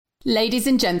Ladies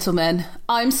and gentlemen,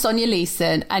 I'm Sonia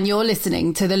Leeson and you're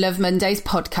listening to the Love Mondays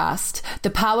podcast,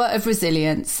 the power of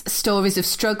resilience, stories of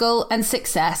struggle and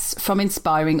success from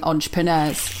inspiring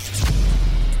entrepreneurs.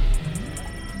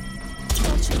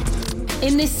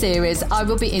 In this series, I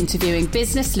will be interviewing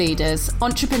business leaders,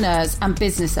 entrepreneurs and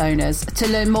business owners to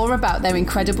learn more about their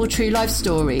incredible true life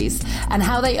stories and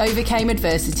how they overcame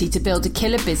adversity to build a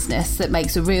killer business that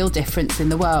makes a real difference in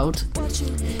the world.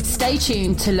 Stay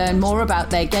tuned to learn more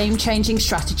about their game-changing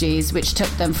strategies which took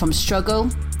them from struggle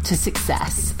to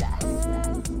success.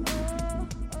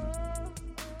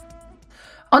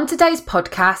 On today's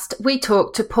podcast, we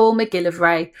talk to Paul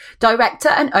McGillivray, director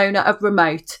and owner of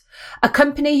Remote, a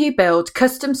company who build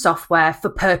custom software for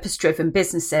purpose-driven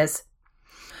businesses.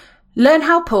 Learn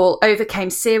how Paul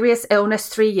overcame serious illness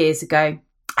 3 years ago,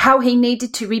 how he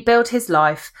needed to rebuild his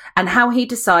life, and how he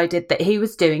decided that he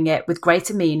was doing it with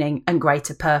greater meaning and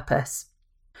greater purpose.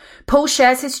 Paul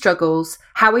shares his struggles,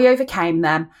 how he overcame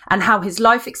them, and how his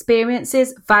life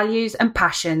experiences, values, and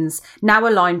passions now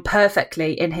align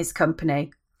perfectly in his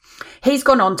company. He's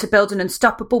gone on to build an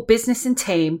unstoppable business and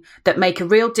team that make a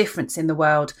real difference in the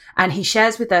world, and he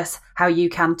shares with us how you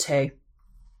can too.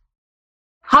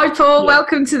 Hi, Paul.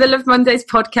 Welcome to the Love Mondays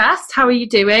podcast. How are you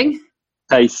doing?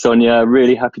 Hey, Sonia.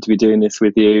 Really happy to be doing this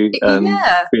with you.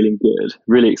 Feeling good.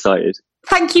 Really excited.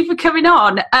 Thank you for coming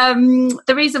on.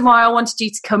 The reason why I wanted you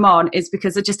to come on is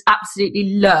because I just absolutely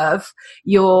love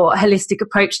your holistic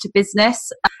approach to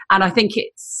business. And I think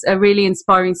it's a really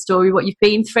inspiring story, what you've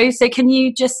been through. So can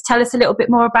you just tell us a little bit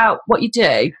more about what you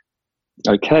do?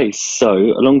 Okay, so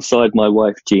alongside my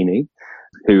wife, Jeannie,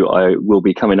 who I will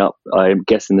be coming up, I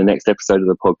guess, in the next episode of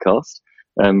the podcast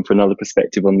for another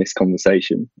perspective on this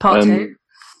conversation. Part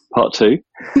two.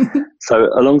 So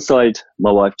alongside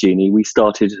my wife, Jeannie, we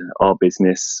started our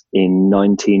business in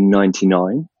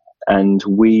 1999 and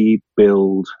we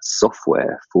build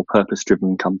software for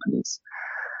purpose-driven companies.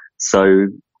 So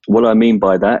what I mean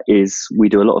by that is we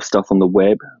do a lot of stuff on the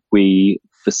web. We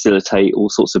facilitate all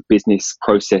sorts of business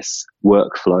process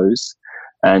workflows,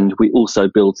 and we also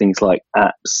build things like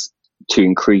apps to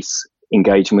increase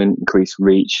engagement, increase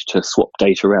reach, to swap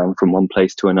data around from one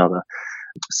place to another.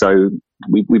 So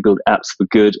we build apps for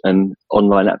good and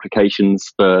online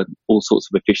applications for all sorts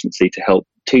of efficiency to help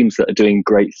teams that are doing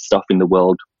great stuff in the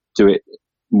world do it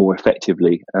more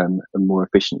effectively and more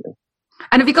efficiently.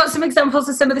 And have you got some examples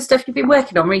of some of the stuff you've been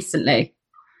working on recently?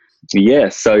 Yeah,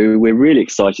 so we're really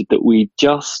excited that we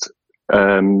just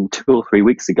 2 or 3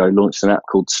 weeks ago launched an app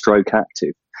called Stroke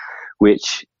Active,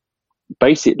 which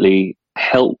basically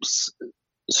helps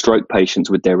stroke patients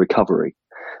with their recovery.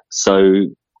 So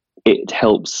it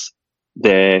helps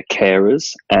their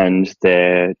carers and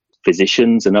their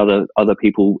physicians and other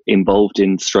people involved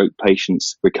in stroke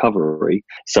patients' recovery.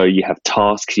 So you have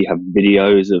tasks, you have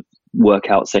videos of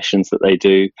workout sessions that they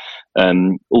do.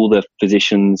 All the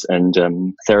physicians and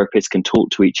therapists can talk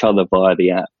to each other via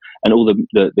the app, and all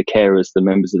the carers, the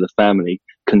members of the family,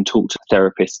 can talk to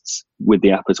therapists with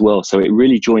the app as well. So it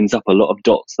really joins up a lot of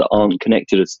dots that aren't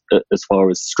connected as far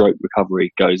as stroke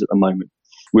recovery goes at the moment.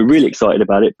 We're really excited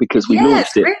about it because we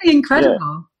launched it. It's really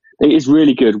incredible. Yeah, it is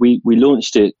really good. We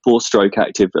launched it for Stroke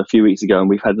Active a few weeks ago, and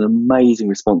we've had an amazing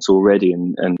response already,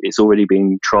 and it's already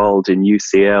been trialled in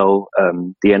UCL.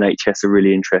 The NHS are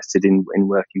really interested in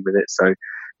working with it. So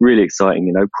really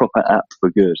exciting, proper app for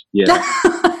good. Yeah.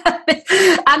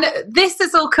 And this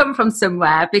has all come from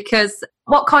somewhere, because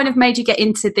what kind of made you get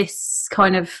into this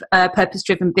kind of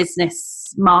purpose-driven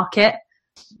business market?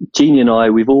 Jeannie and I,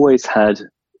 we've always had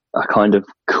a kind of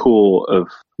core of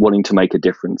wanting to make a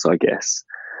difference, I guess.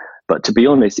 But to be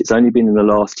honest, it's only been in the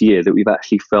last year that we've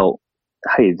actually felt,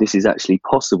 hey, this is actually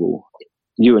possible.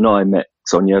 You and I met,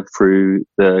 Sonia, through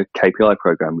the KPI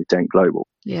program with Dent Global.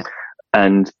 Yeah.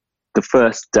 And the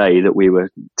first day that we were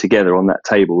together on that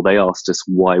table, they asked us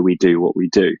why we do what we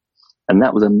do. And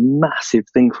that was a massive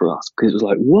thing for us, because it was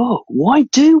like, whoa, why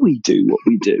do we do what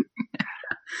we do?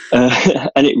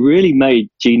 And it really made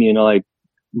Jeannie and I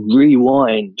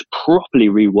properly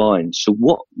rewind. So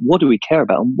what do we care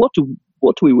about, and what do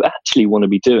we actually want to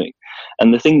be doing?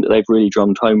 And the thing that they've really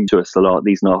drummed home to us a lot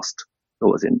these last,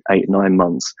 8-9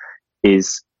 months,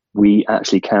 is we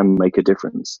actually can make a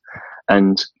difference.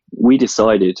 And we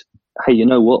decided, hey, you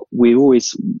know what? We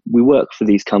work for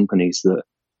these companies that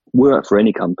work for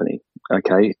any company,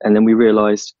 okay? And then we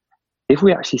realized, if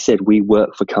we actually said we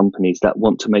work for companies that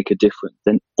want to make a difference,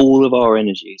 then all of our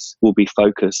energies will be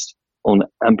focused on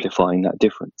amplifying that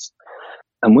difference.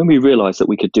 And when we realized that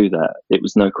we could do that, it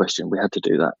was no question, we had to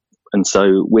do that. And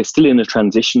so we're still in a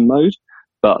transition mode,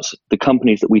 but the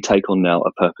companies that we take on now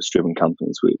are purpose-driven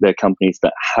companies. They're companies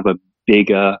that have a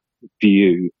bigger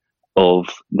view of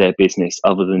their business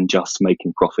other than just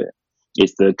making profit.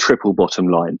 It's the triple bottom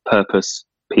line: purpose,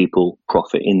 people,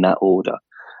 profit, in that order.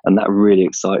 And that really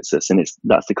excites us. And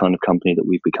that's the kind of company that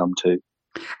we've become too.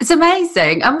 It's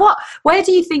amazing. And where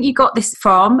do you think you got this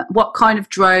from? What kind of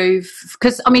drove?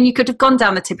 Because, I mean, you could have gone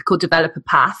down the typical developer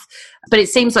path, but it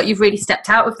seems like you've really stepped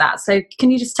out of that. So can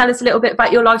you just tell us a little bit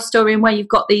about your life story and where you've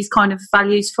got these kind of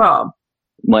values from?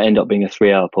 Might end up being a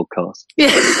 3-hour podcast. Yeah.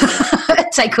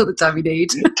 Take all the time you need.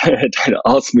 Don't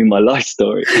ask me my life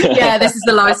story. Yeah, this is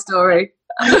the life story.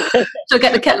 Shall I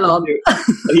get the kettle on?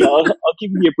 Yeah, I'll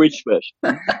give you the abridged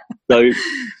version.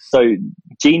 So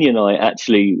Jeannie and I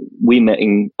we met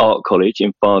in art college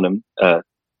in Farnham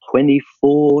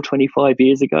 25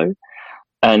 years ago.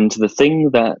 And the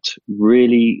thing that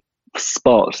really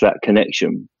sparked that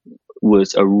connection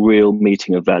was a real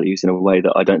meeting of values in a way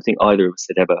that I don't think either of us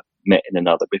had ever met in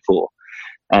another before.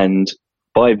 And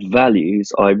by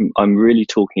values, I'm really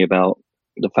talking about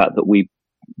the fact that we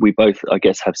both, I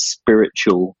guess, have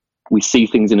we see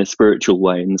things in a spiritual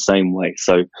way, in the same way.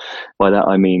 So by that,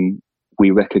 I mean,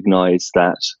 we recognize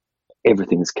that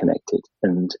everything's connected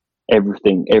and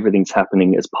everything's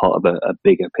happening as part of a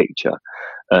bigger picture,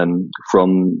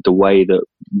 from the way that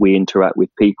we interact with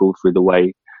people, through the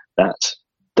way that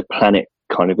the planet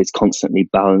kind of is constantly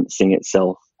balancing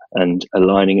itself and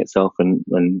aligning itself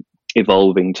and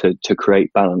evolving to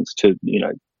create balance, to,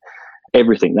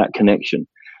 everything, that connection.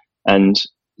 And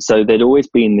so there'd always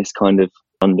been this kind of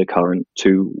undercurrent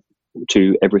to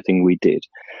everything we did.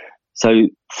 So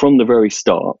from the very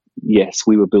start, yes,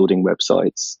 we were building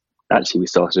websites. Actually, we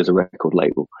started as a record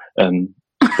label,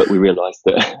 but we realized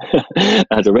that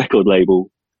as a record label,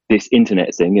 this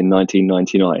internet thing in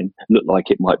 1999 looked like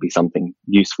it might be something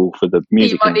useful for the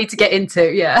music. You might need to get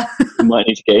into, yeah. You might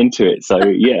need to get into it. So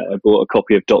yeah, I bought a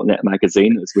copy of .NET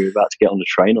magazine as we were about to get on the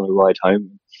train on the ride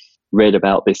home. Read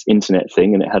about this internet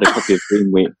thing, and it had a copy of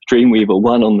Dreamweaver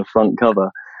 1 on the front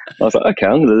cover. I was like, okay,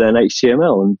 I'm going to learn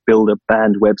HTML and build a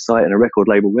band website and a record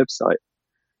label website.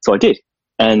 So I did.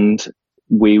 And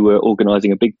we were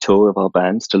organizing a big tour of our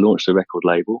bands to launch the record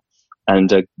label. And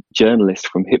a journalist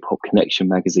from Hip Hop Connection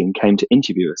magazine came to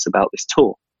interview us about this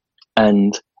tour.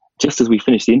 And just as we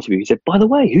finished the interview, he said, by the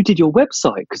way, who did your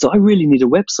website? Because I really need a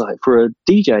website for a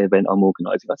DJ event I'm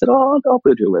organizing. I said, I'll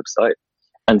build you a website.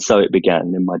 And so it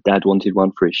began. And my dad wanted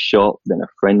one for his shop. Then a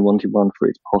friend wanted one for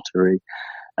his pottery.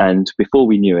 And before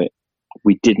we knew it,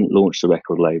 we didn't launch the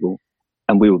record label.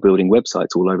 And we were building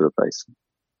websites all over the place.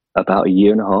 About 1.5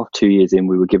 years, 2 years in,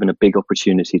 we were given a big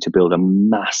opportunity to build a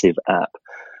massive app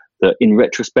that in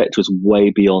retrospect was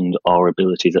way beyond our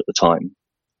abilities at the time.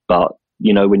 But,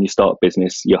 when you start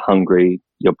business, you're hungry,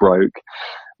 you're broke.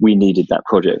 We needed that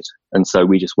project. And so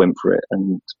we just went for it.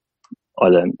 And I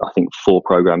learned, I think, 4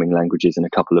 programming languages in a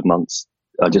couple of months.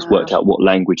 I just worked out what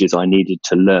languages I needed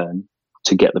to learn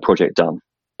to get the project done.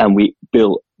 And we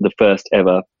built the first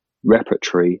ever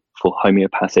repertory for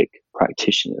homeopathic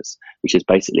practitioners, which is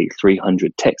basically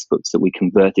 300 textbooks that we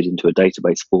converted into a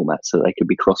database format so they could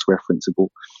be cross-referenceable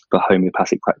for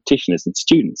homeopathic practitioners and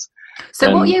students.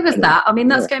 So what year was that? I mean,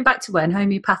 that's going back to when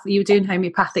you were doing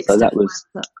homeopathic so stuff.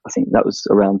 I think that was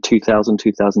around 2000,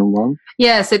 2001.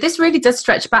 Yeah, so this really does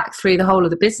stretch back through the whole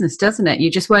of the business, doesn't it? You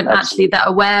just weren't actually that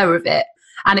aware of it.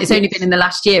 And it's only been in the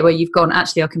last year where you've gone,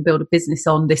 actually, I can build a business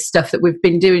on this stuff that we've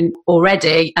been doing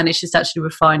already. And it's just actually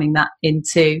refining that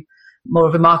into more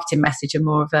of a marketing message and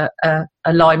more of a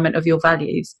alignment of your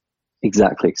values.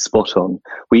 Exactly. Spot on.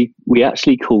 We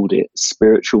actually called it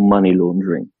spiritual money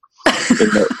laundering.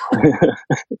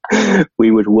 We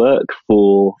would work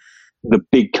for the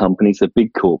big companies, the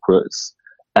big corporates,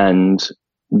 and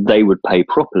they would pay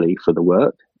properly for the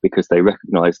work because they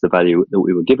recognized the value that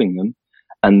we were giving them.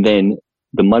 And then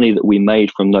the money that we made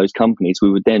from those companies,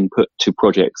 we would then put to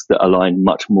projects that align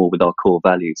much more with our core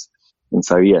values. And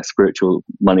so, yeah, spiritual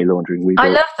money laundering. I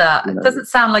love that. It doesn't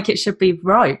sound like it should be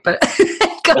right, but...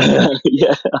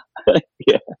 yeah.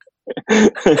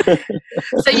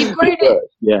 So you've grown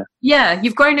it. Yeah,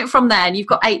 you've grown it from there, and you've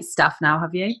got 8 staff now,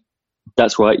 have you?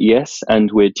 That's right, yes.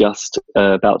 And we're just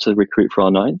about to recruit for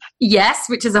our 9th. Yes,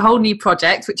 which is a whole new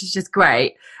project, which is just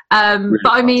great. Really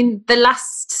but I mean, the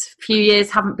last few years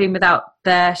haven't been without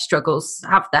their struggles,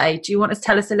 have they? Do you want to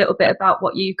tell us a little bit about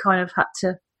what you kind of had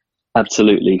to...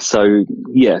 Absolutely. So,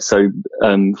 yeah,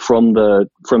 from the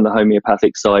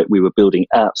homeopathic site, we were building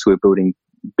apps, we were building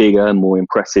bigger, more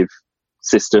impressive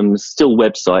systems, still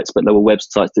websites, but there were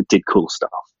websites that did cool stuff.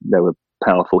 There were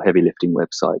powerful, heavy lifting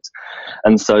websites.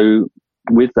 And so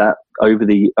with that, over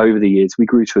the years, we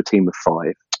grew to a team of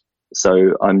 5.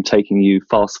 So I'm taking you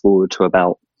fast forward to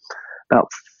about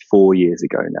 4 years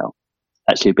ago now.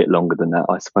 Actually, a bit longer than that.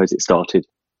 I suppose it started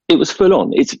It was full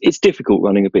on. It's difficult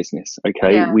running a business.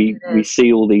 Okay, Yeah, we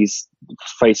see all these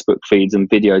Facebook feeds and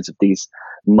videos of these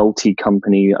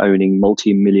multi-company owning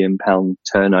multi-million-pound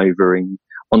turnovering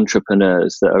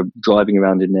entrepreneurs that are driving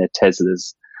around in their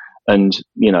Teslas and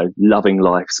loving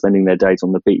life, spending their days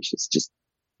on the beach. It's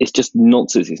just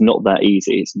nonsense. It's not that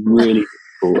easy. It's really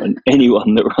difficult, and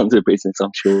anyone that runs a business,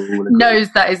 I'm sure, will agree,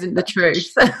 knows that isn't the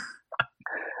truth.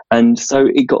 And so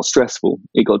it got stressful.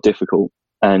 It got difficult,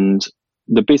 and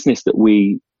the business that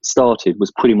we started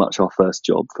was pretty much our first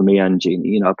job for me and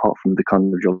Jeannie, apart from the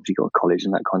kind of jobs you got at college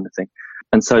and that kind of thing.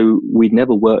 And so we'd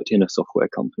never worked in a software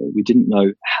company. We didn't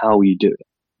know how you do it.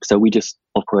 So we just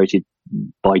operated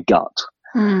by gut.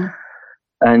 Mm.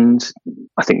 And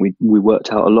I think we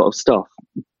worked out a lot of stuff,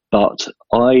 but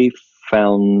I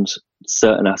found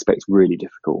certain aspects really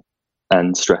difficult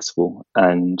and stressful.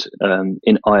 And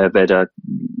in Ayurveda,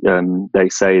 they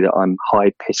say that I'm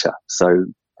high pitta. So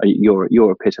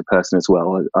you're a pitta person as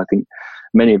well. I think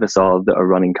many of us are that are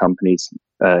running companies,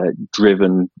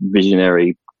 driven,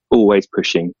 visionary, always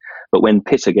pushing. But when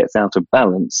pitta gets out of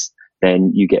balance,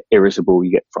 then you get irritable,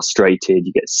 you get frustrated,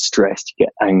 you get stressed, you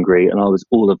get angry. And I was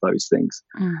all of those things.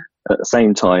 Mm. At the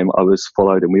same time, I was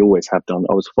followed, and we always have done,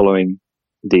 I was following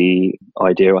the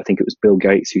idea, I think it was Bill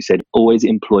Gates who said, always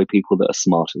employ people that are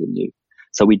smarter than you.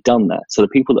 So we'd done that. So the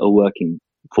people that are working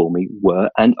for me were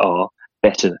and are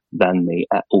better than me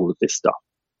at all of this stuff.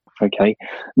 Okay.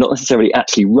 Not necessarily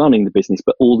actually running the business,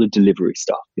 but all the delivery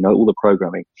stuff, all the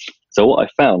programming. So what I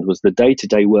found was the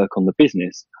day-to-day work on the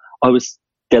business, I was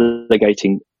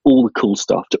delegating all the cool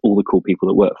stuff to all the cool people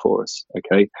that work for us.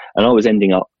 Okay. And I was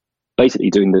ending up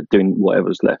basically doing whatever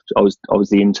was left. I was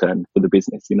the intern for the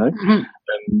business, Mm-hmm.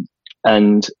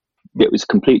 And it was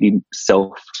completely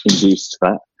self-induced,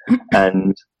 that.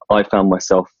 And I found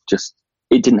myself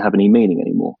it didn't have any meaning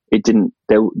anymore.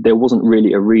 There wasn't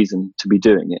really a reason to be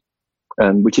doing it,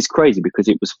 which is crazy because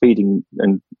it was feeding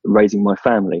and raising my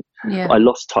family. Yeah. I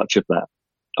lost touch of that.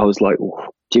 I was like, oh,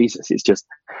 Jesus, it's just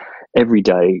every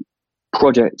day,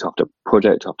 project after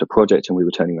project after project, and we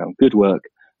were turning around good work,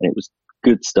 and it was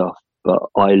good stuff, but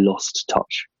I lost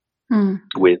touch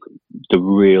with the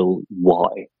real why.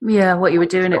 Yeah, what you were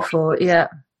doing it for. Yeah.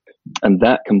 And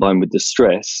that combined with the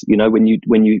stress, when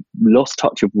you lost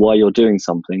touch of why you're doing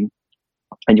something,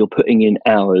 and you're putting in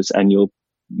hours, and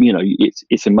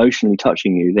it's emotionally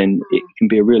touching you, then it can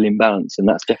be a real imbalance, and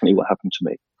that's definitely what happened to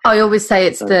me. I always say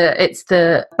it's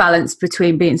the balance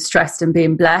between being stressed and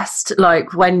being blessed.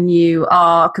 Like when you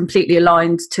are completely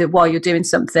aligned to why you're doing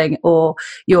something, or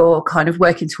you're kind of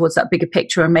working towards that bigger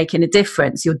picture and making a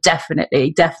difference, you're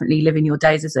definitely living your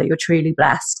days as though you're truly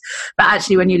blessed. But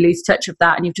actually when you lose touch of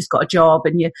that and you've just got a job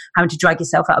and you're having to drag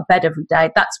yourself out of bed every day,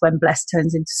 that's when blessed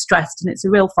turns into stressed. And it's a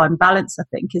real fine balance, I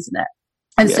think, isn't it?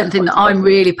 And something that I'm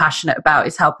really passionate about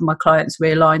is helping my clients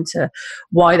realign to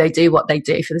why they do what they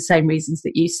do for the same reasons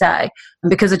that you say. And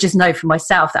because I just know for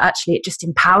myself that actually it just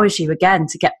empowers you again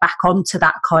to get back onto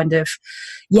that kind of,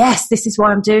 yes, this is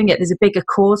why I'm doing it. There's a bigger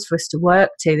cause for us to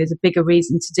work to. There's a bigger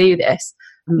reason to do this.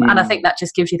 And I think that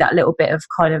just gives you that little bit of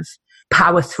kind of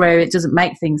power through. It doesn't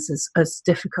make things as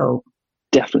difficult.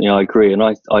 Definitely, I agree. And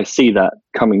I see that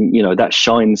coming, that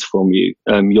shines from you.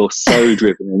 You're so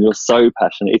driven and you're so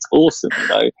passionate. It's awesome,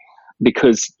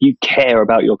 because you care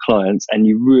about your clients and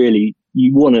you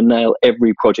want to nail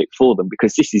every project for them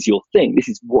because this is your thing. This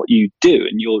is what you do.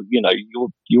 And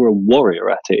you're a warrior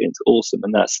at it. It's awesome.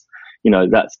 And that's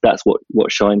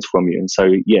what shines from you. And so,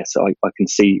 yes, I can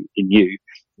see in you,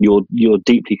 you're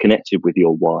deeply connected with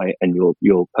your why and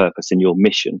your purpose and your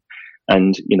mission.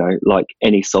 And, like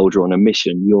any soldier on a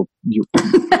mission, you're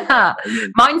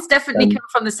mine's definitely come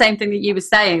from the same thing that you were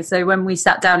saying. So when we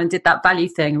sat down and did that value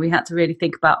thing, we had to really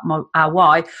think about our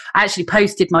why. I actually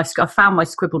I found my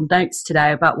scribbled notes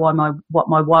today about what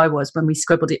my why was when we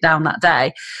scribbled it down that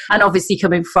day. And obviously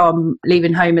coming from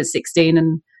leaving home at 16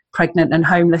 and pregnant and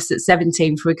homeless at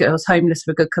 17 I was homeless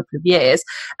for a good couple of years.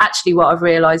 Actually, what I've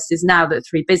realised is now that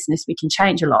through business, we can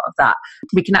change a lot of that.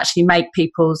 We can actually make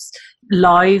people's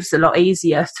lives a lot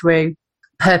easier through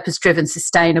purpose-driven,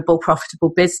 sustainable, profitable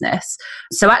business.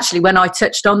 So actually, when I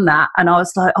touched on that and I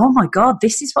was like, oh my God,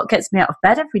 this is what gets me out of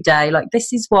bed every day. Like,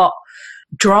 this is what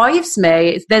drives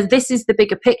me. This is the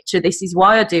bigger picture. This is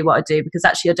why I do what I do, because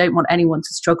actually I don't want anyone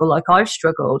to struggle like I've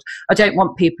struggled. I don't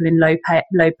want people in low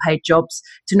paid jobs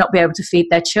to not be able to feed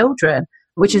their children,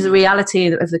 which is a reality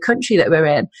of the country that we're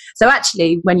in. So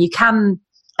actually, when you can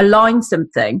align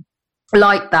something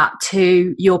like that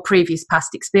to your previous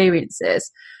past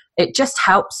experiences, it just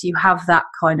helps you have that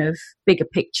kind of bigger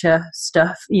picture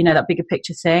stuff, that bigger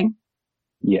picture thing.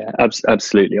 Yeah,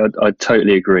 absolutely. I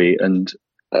totally agree. And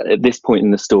at this point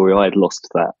in the story, I had lost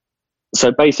that.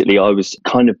 So basically, I was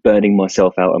kind of burning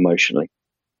myself out emotionally,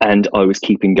 and I was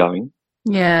keeping going.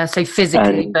 Yeah, so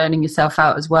physically burning yourself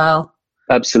out as well.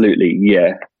 Absolutely,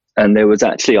 yeah. And there was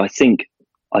actually, I think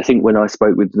when I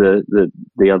spoke with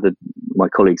the other my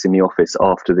colleagues in the office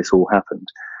after this all happened,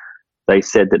 they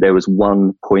said that there was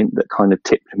one point that kind of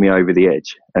tipped me over the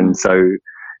edge. And so,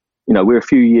 you know, we're a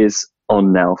few years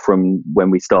on now from when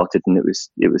we started, and it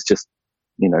was just,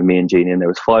 you know, me and Jeannie, and there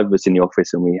was 5 of us in the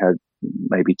office, and we had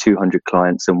maybe 200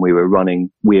 clients, and we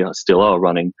still are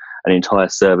running an entire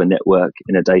server network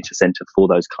in a data center for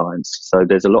those clients. So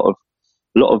there's a lot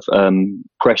of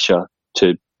pressure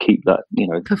to keep that, you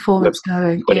know, performance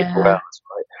going 24 hours,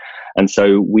 right? And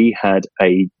so we had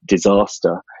a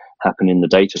disaster happen in the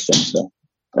data center,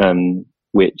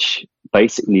 which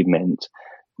basically meant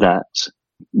that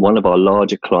one of our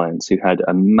larger clients, who had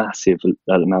a massive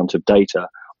amount of data,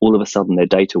 all of a sudden their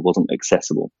data wasn't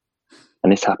accessible.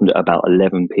 And this happened at about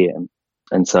 11 p.m.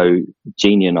 And so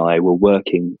Jeannie and I were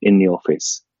working in the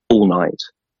office all night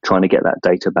trying to get that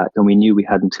data back. And we knew we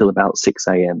had until about 6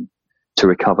 a.m. to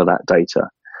recover that data.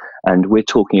 And we're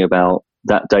talking about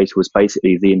that data was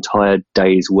basically the entire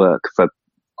day's work for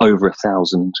over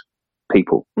 1,000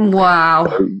 people. Wow.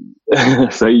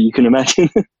 So you can imagine.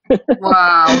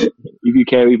 Wow. If you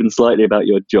care even slightly about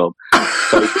your job.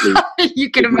 You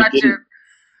can imagine.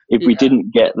 If we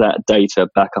didn't get that data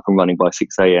back up and running by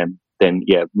 6 a.m., then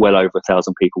well over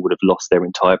 1,000 people would have lost their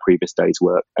entire previous day's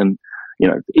work. And, you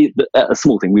know, a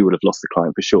small thing, we would have lost the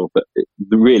client for sure. But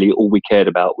really all we cared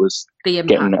about was getting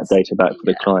that data back for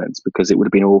the clients, because it would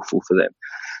have been awful for them,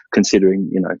 considering,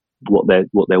 you know, what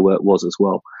their work was as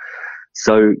well.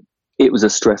 So it was a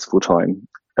stressful time.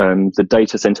 The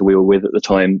data center we were with at the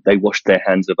time, they washed their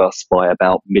hands of us by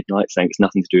about midnight, saying it's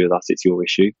nothing to do with us, it's your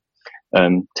issue.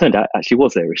 Turned out actually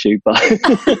was their issue, but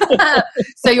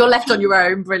so you're left on your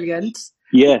own. Brilliant.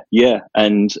 Yeah.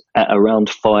 And at around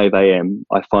 5 a.m.,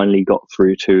 I finally got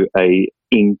through to a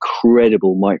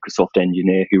incredible Microsoft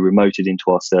engineer who remoted into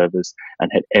our servers and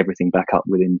had everything back up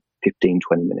within 15,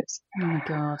 20 minutes. Oh my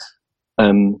God.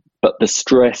 But the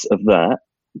stress of that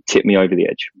tipped me over the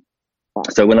edge.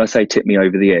 So when I say tip me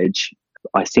over the edge,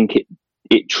 I think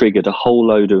it triggered a whole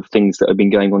load of things that have been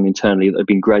going on internally that have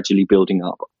been gradually building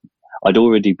up. I'd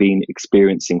already been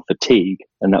experiencing fatigue,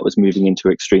 and that was moving into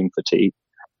extreme fatigue.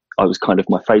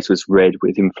 My face was red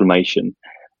with inflammation,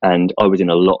 and I was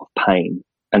in a lot of pain.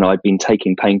 And I'd been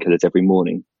taking painkillers every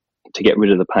morning to get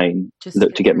rid of the pain,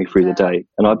 to get me through the day.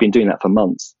 And I'd been doing that for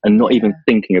months and not even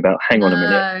thinking about, hang on a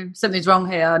minute. Something's wrong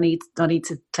here. I need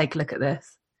to take a look at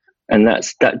this. And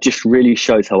that just really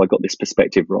shows how I got this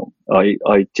perspective wrong.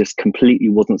 I just completely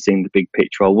wasn't seeing the big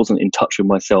picture. I wasn't in touch with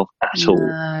myself at all.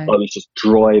 I was just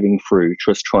driving through,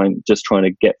 just trying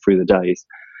to get through the days.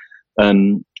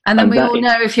 And then we all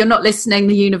know, if you're not listening,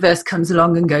 the universe comes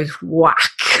along and goes, whack,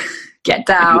 get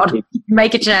down,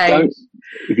 make a change.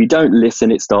 If you don't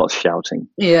listen, it starts shouting.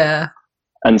 Yeah.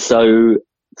 And so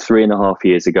 3.5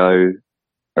 years ago,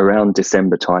 around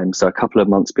December time, so a couple of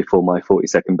months before my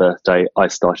 42nd birthday, I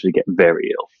started to get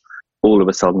very ill. All of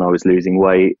a sudden I was losing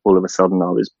weight. All of a sudden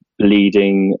I was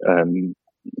bleeding.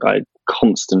 I had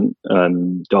constant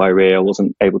diarrhea. I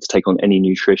wasn't able to take on any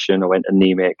nutrition. I went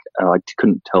anemic. I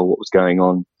couldn't tell what was going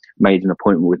on. Made an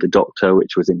appointment with the doctor,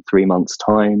 which was in 3 months'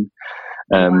 time.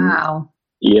 Wow.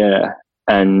 Yeah.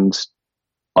 And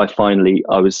I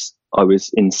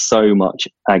was in so much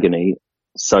agony,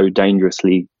 so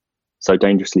dangerously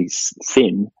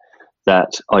thin,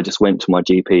 that I just went to my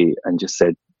GP and just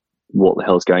said, what the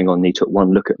hell's going on? And he took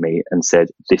one look at me and said,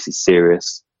 this is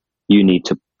serious. You need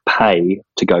to pay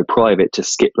to go private, to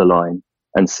skip the line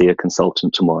and see a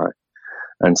consultant tomorrow.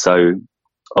 And so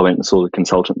I went and saw the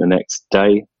consultant the next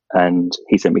day, and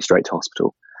he sent me straight to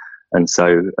hospital. And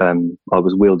so I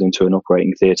was wheeled into an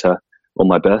operating theatre on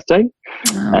my birthday.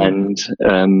 Oh. And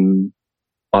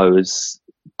I was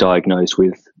diagnosed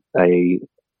with a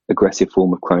aggressive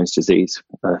form of Crohn's disease,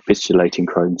 fistulating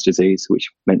Crohn's disease, which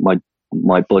meant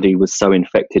my body was so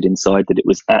infected inside that it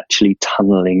was actually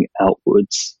tunneling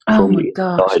outwards from the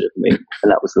inside of me.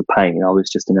 And that was the pain. I was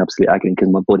just in absolute agony because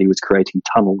my body was creating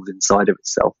tunnels inside of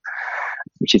itself,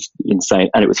 which is insane.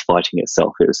 And it was fighting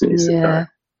itself. It was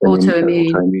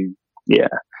autoimmune. Yeah.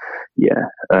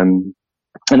 And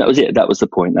that was it. That was the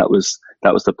point. That was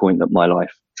the point that my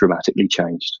life dramatically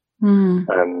changed.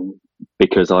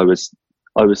 Because I was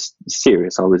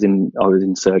serious. I was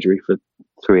in surgery for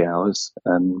 3 hours,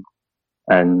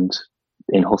 and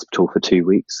in hospital for 2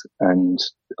 weeks. And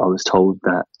I was told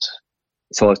that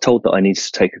I needed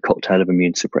to take a cocktail of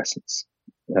immune suppressants,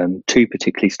 2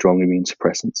 particularly strong immune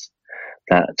suppressants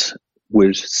that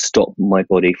would stop my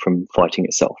body from fighting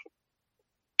itself.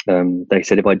 They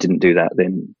said if I didn't do that,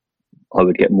 then I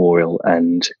would get more ill,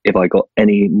 and if I got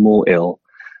any more ill,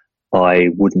 I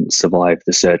wouldn't survive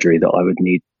the surgery that I would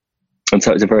need. And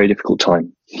so it was a very difficult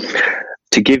time.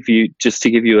 To give you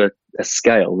a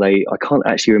scale, I can't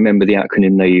actually remember the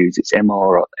acronym they use. It's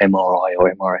MRI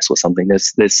or MRS or something.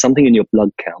 There's something in your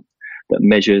blood count that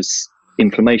measures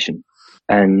inflammation,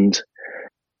 and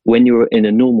when you're in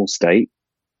a normal state,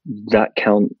 that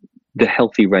count, the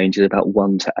healthy range is about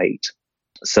 1 to 8.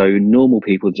 So normal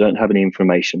people don't have any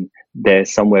inflammation. They're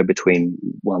somewhere between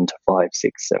 1 to 5,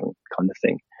 6, 7 kind of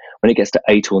thing. When it gets to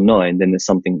 8 or 9, then there's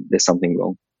something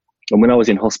wrong. And when I was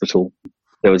in hospital,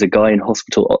 there was a guy in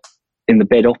hospital in the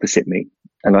bed opposite me,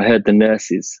 and I heard the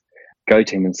nurses go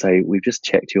to him and say, "We've just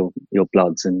checked your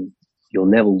bloods and your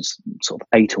levels sort of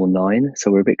 8 or 9,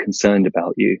 so we're a bit concerned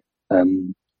about you.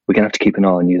 We're going to have to keep an eye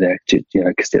on you there,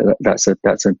 because that's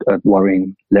a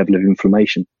worrying level of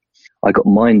inflammation." I got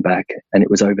mine back, and it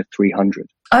was over 300.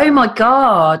 Oh my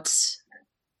God!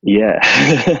 Yeah.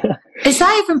 Is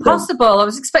that even possible? I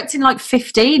was expecting like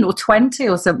 15 or 20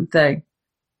 or something.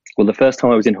 Well, the first time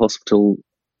I was in hospital,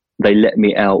 they let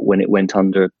me out when it went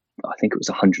under, I think it was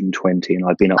 120, and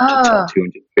I've been up to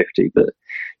 250. But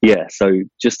yeah, so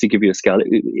just to give you a scale,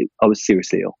 I was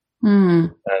seriously ill.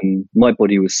 My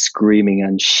body was screaming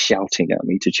and shouting at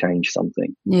me to change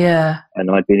something. Yeah.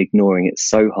 And I'd been ignoring it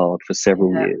so hard for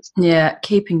several years. Yeah,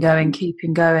 keeping going,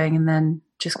 and then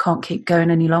just can't keep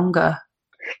going any longer.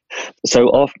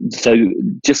 So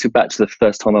just back to the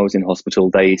first time I was in hospital,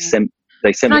 they sent me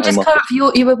home. Can I just clarify,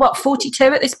 you were what, 42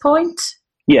 at this point?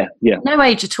 Yeah. No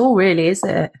age at all, really, is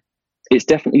it? It's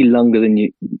definitely younger than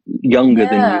you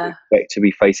expect to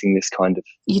be facing this kind of.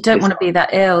 You don't want to be that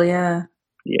ill, yeah.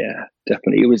 Yeah,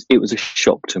 definitely. It was a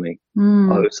shock to me.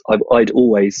 I'd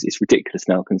always, it's ridiculous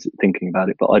now thinking about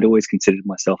it, but I'd always considered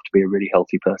myself to be a really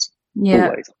healthy person. Yeah.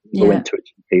 Always. I went to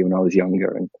a GP when I was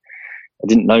younger, and I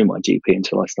didn't know my GP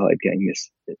until I started getting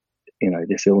this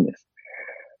illness.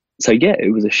 So yeah,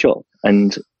 it was a shock.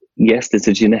 And yes, there's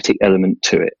a genetic element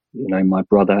to it. My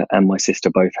brother and my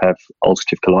sister both have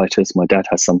ulcerative colitis. My dad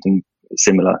has something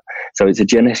similar. So it's a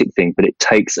genetic thing, but it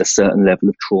takes a certain level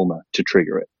of trauma to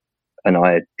trigger it. And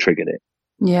I had triggered it.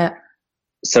 Yeah.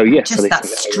 So yeah, just that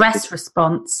stress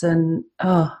response, and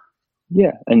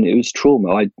yeah, and it was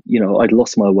trauma. I'd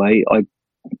lost my way. I'd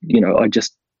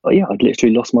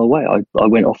literally lost my way. I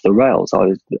went off the rails.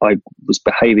 I was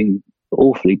behaving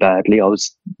awfully badly. I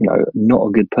was, not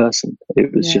a good person.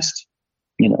 It was just,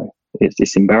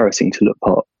 it's embarrassing to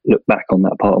look back on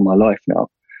that part of my life now.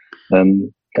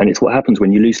 And it's what happens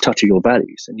when you lose touch of your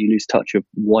values and you lose touch of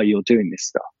why you're doing this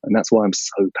stuff. And that's why I'm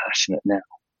so passionate now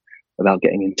about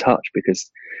getting in touch, because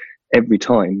every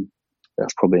time,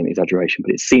 that's probably an exaggeration,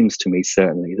 but it seems to me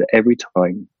certainly that every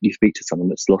time you speak to someone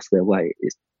that's lost their way,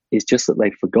 it's just that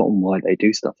they've forgotten why they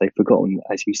do stuff. They've forgotten,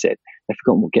 as you said, they've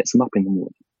forgotten what gets them up in the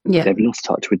morning. Yeah. They've lost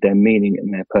touch with their meaning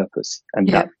and their purpose and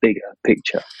that bigger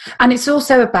picture. And it's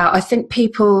also about, I think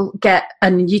people get,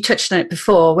 and you touched on it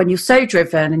before, when you're so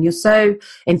driven and you're so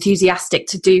enthusiastic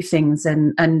to do things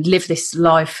and live this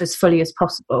life as fully as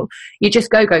possible, you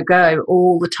just go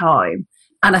all the time.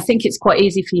 And I think it's quite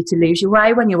easy for you to lose your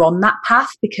way when you're on that path,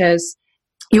 because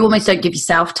you almost don't give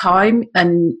yourself time,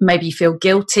 and maybe you feel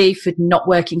guilty for not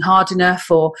working hard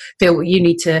enough, or feel you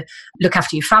need to look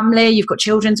after your family, you've got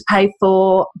children to pay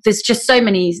for. There's just so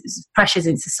many pressures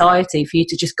in society for you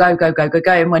to just go.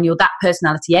 And when you're that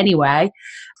personality anyway,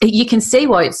 you can see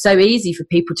why it's so easy for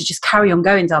people to just carry on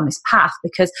going down this path,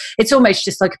 because it's almost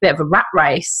just like a bit of a rat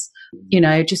race.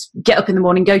 Just get up in the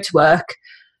morning, go to work,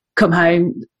 come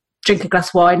home, drink a glass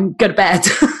of wine, go to bed.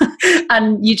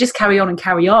 And you just carry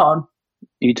on.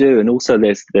 You do. And also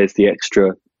there's the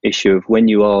extra issue of when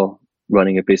you are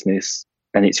running a business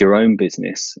and it's your own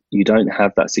business, you don't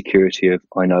have that security of,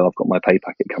 I know I've got my pay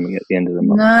packet coming at the end of the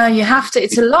month. No, you have to.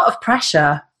 It's a lot of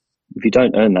pressure. If you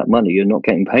don't earn that money, you're not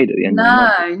getting paid at the end of the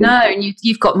month. No. And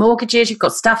you've got mortgages, you've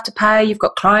got staff to pay, you've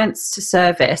got clients to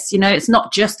service. It's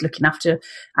not just looking after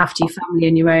your family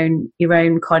and your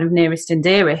own kind of nearest and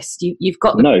dearest. You've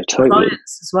got the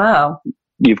clients as well.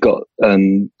 You've got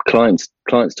clients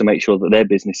to make sure that their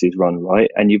business is run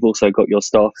right, and you've also got your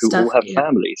staff who all have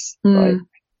families, right?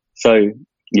 So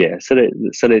yeah, so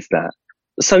there's that.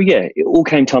 So yeah, it all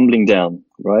came tumbling down,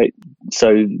 right?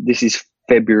 So this is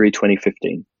February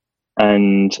 2015,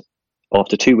 and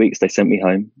after 2 weeks, they sent me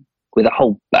home with a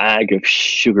whole bag of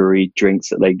sugary drinks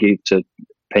that they give to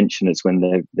pensioners when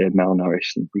they're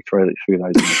malnourished, and we throw those.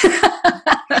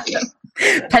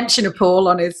 Pensioner Paul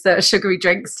on his sugary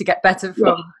drinks to get better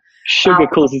from sugar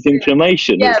causes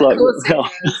inflammation. Yeah, it's like,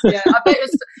 yeah.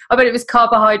 I bet it was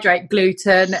carbohydrate,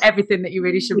 gluten, everything that you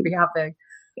really shouldn't be having.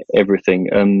 everything.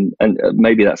 And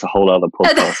maybe that's a whole other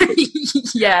podcast.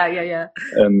 Yeah.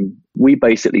 We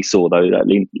basically saw, though,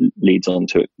 that leads on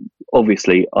to it.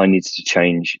 Obviously, I needed to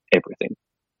change everything.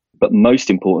 But most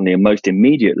importantly and most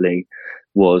immediately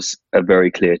was a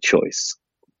very clear choice.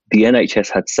 The NHS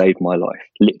had saved my life,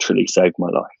 literally saved my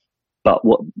life. But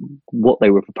what they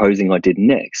were proposing I did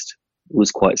next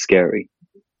was quite scary.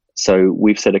 So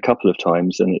we've said a couple of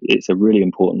times, and it's a really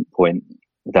important point,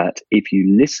 that if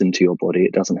you listen to your body,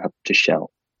 it doesn't have to shout.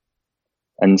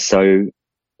 And so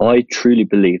I truly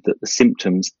believe that the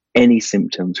symptoms, any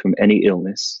symptoms from any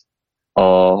illness,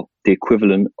 are the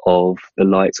equivalent of the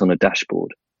lights on a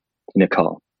dashboard in a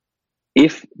car.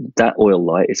 If that oil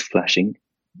light is flashing,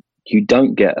 you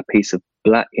don't get a piece of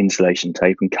black insulation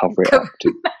tape and cover it up.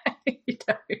 You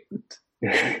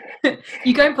don't.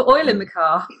 You go and put oil in the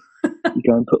car. You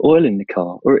go and put oil in the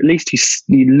car, or at least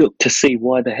you look to see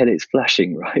why the hell it's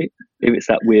flashing, right? If it's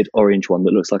that weird orange one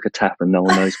that looks like a tap and no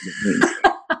one knows what it means.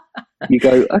 You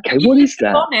go, okay, what is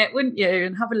that? On it, wouldn't you,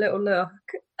 and have a little look?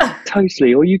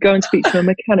 Totally. Or you go and speak to a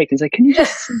mechanic and say, can you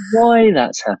just see why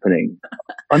that's happening?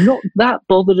 I'm not that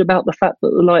bothered about the fact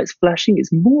that the light's flashing.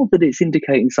 It's more that it's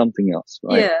indicating something else,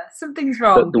 right? Yeah, something's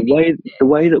wrong. But the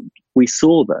way that we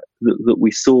saw that we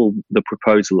saw the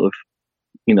proposal of,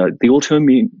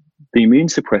 the immune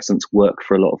suppressants work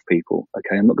for a lot of people.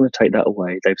 Okay, I'm not going to take that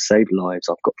away. They've saved lives.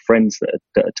 I've got friends that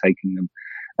are taking them,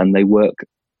 and they work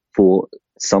for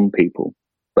some people,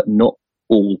 but not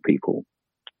all people.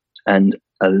 And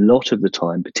a lot of the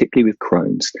time, particularly with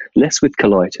Crohn's, less with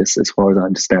colitis as far as I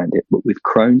understand it, but with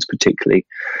Crohn's particularly,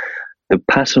 the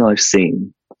pattern I've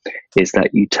seen is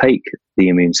that you take the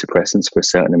immune suppressants for a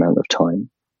certain amount of time,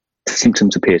 the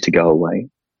symptoms appear to go away,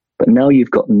 but now you've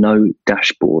got no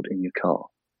dashboard in your car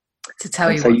to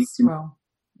tell you what's wrong.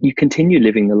 You continue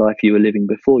living the life you were living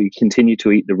before. You continue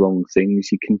to eat the wrong things.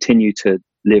 You continue to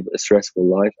live a stressful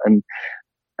life, and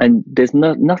there's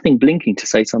nothing blinking to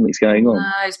say something's going on.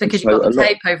 No, it's because you've got the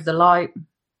tape over the light.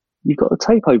 You've got the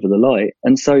tape over the light,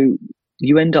 and so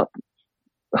you end up.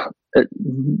 I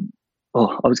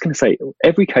was going to say,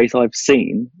 every case I've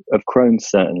seen of Crohn's,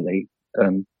 certainly,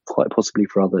 quite possibly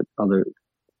for other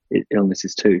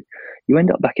illnesses too, you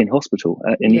end up back in hospital,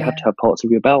 and you have to have parts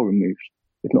of your bowel removed,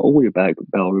 if not all your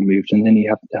bowel removed, and then you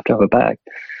have to have a bag,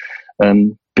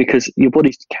 because your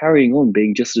body's carrying on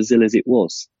being just as ill as it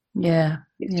was. Yeah,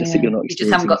 it's just that you're not. You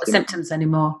just haven't got the symptoms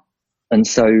anymore. And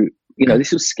so,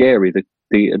 this was scary.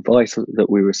 The advice that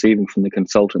we were receiving from the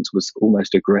consultants was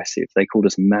almost aggressive. They called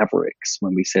us mavericks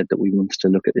when we said that we wanted to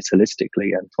look at this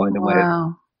holistically and find a way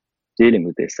of dealing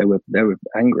with this. They were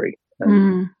angry.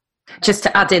 Just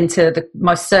to add into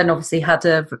my son obviously had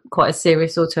quite a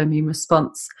serious autoimmune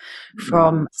response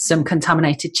from some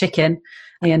contaminated chicken.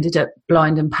 He ended up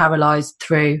blind and paralysed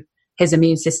through his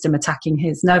immune system attacking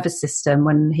his nervous system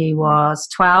when he was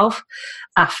 12,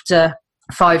 after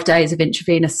 5 days of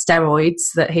intravenous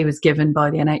steroids that he was given by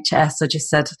the NHS. I just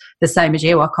said, the same as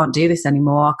you, I can't do this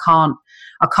anymore. I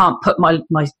can't put my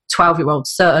 12-year-old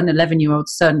son, 11-year-old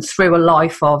son through a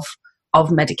life of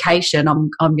medication.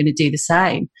 I'm going to do the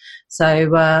same.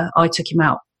 So I took him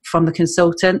out from the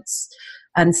consultants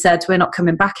and said, we're not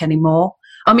coming back anymore.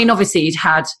 I mean, obviously he'd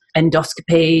had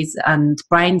endoscopies and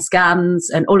brain scans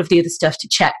and all of the other stuff to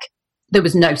check. There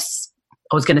was no,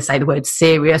 I was going to say the word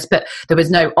serious, but there was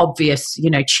no obvious,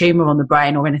 tumour on the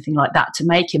brain or anything like that to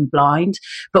make him blind.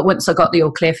 But once I got the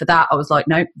all clear for that, I was like,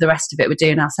 no, the rest of it we're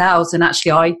doing ourselves. And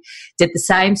actually I did the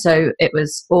same. So it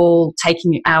was all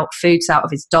taking out foods out of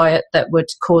his diet that would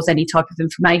cause any type of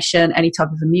inflammation, any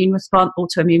type of immune response,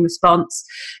 autoimmune response.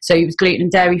 So he was gluten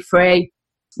and dairy free.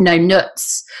 No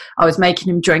nuts. I was making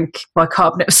him drink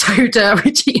bicarbonate of soda,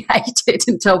 which he hated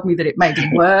and told me that it made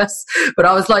him worse. But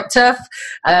I was like, tough.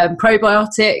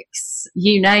 Probiotics,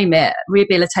 you name it.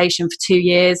 Rehabilitation for 2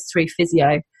 years, 3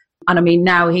 physio. And I mean,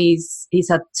 now he's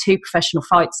had 2 professional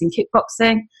fights in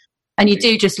kickboxing. And you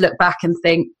do just look back and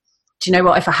think, do you know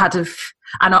what, if I had have,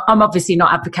 and I'm obviously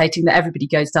not advocating that everybody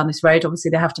goes down this road.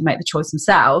 Obviously, they have to make the choice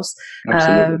themselves.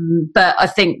 But I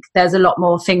think there's a lot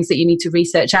more things that you need to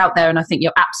research out there. And I think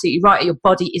you're absolutely right. Your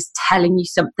body is telling you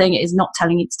something. It is not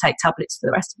telling you to take tablets for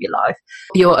the rest of your life.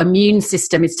 Your immune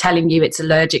system is telling you it's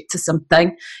allergic to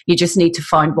something. You just need to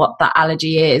find what that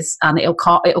allergy is, and it'll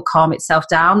calm itself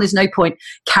down. There's no point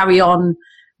carry on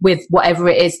with whatever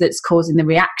it is that's causing the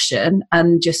reaction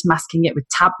and just masking it with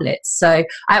tablets. So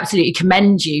I absolutely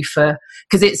commend you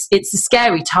because it's a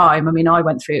scary time. I mean, I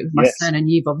went through it with my son, and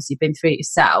you've obviously been through it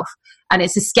yourself. And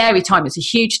it's a scary time. It's a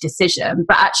huge decision,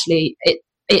 but actually it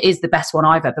is the best one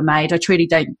I've ever made. I truly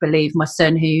don't believe my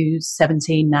son, who's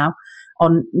 17 now,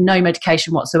 on no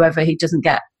medication whatsoever, he doesn't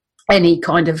get any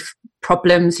kind of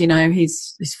problems.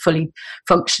 He's fully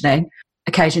functioning,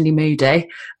 occasionally moody.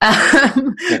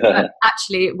 But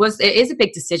actually, it is a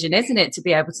big decision, isn't it, to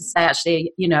be able to say,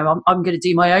 actually, I'm going to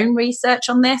do my own research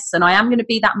on this, and I am going to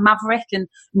be that maverick and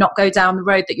not go down the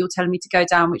road that you're telling me to go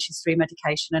down, which is through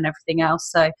medication and everything else.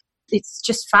 So it's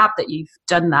just fab that you've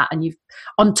done that, and you've,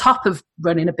 on top of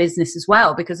running a business as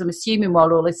well, because I'm assuming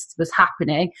while all this was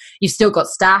happening, you've still got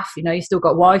staff, you still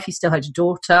got a wife, you still had your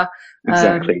daughter.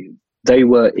 Exactly. They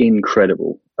were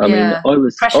incredible. I mean, I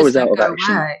was out of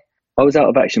action. Away. I was out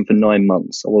of action for 9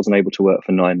 months. I wasn't able to work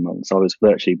for 9 months. I was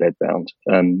virtually bedbound.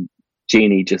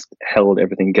 Jeannie just held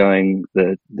everything going.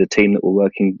 The team that were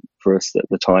working for us at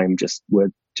the time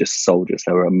were just soldiers.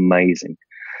 They were amazing.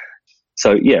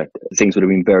 So yeah, things would have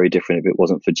been very different if it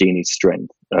wasn't for Jeannie's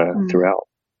strength throughout.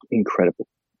 Incredible.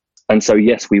 And so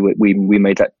yes, we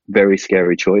made that very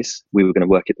scary choice. We were going to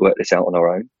work this out on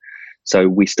our own. So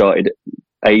we started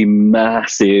a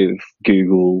massive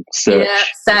Google search. Yeah,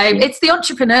 so it's the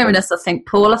entrepreneur in us, I think,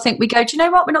 Paul. I think we go, do you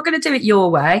know what? We're not going to do it your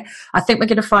way. I think we're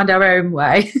going to find our own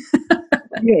way.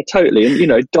 Yeah, totally.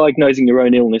 And, diagnosing your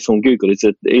own illness on Google is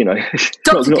Dr.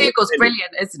 Google's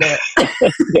brilliant, isn't it?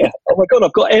 Yeah. Oh my God,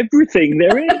 I've got everything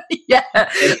there is. Yeah,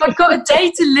 I've got a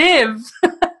day to live.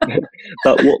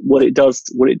 But what it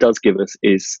does give us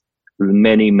is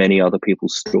many, many other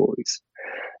people's stories.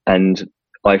 And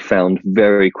I found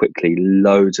very quickly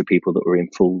loads of people that were in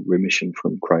full remission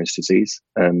from Crohn's disease.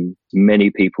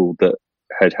 Many people that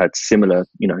had similar,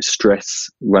 stress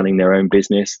running their own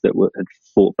business that had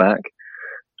fought back.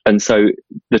 And so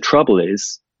the trouble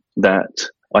is that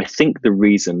I think the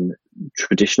reason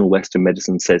traditional Western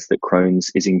medicine says that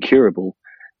Crohn's is incurable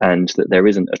and that there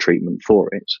isn't a treatment for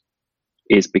it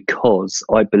is because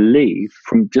I believe,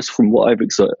 from what I've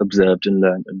observed and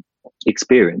learned and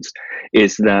experienced,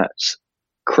 is that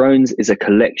Crohn's is a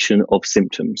collection of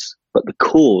symptoms, but the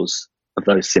cause of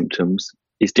those symptoms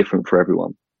is different for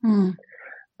everyone.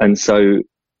 And so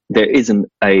there isn't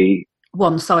a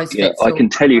one size fits all. I can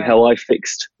tell you how I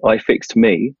fixed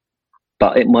me,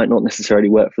 but it might not necessarily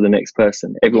work for the next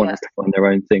person. Everyone has to find their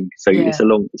own thing. So it's a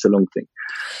long thing.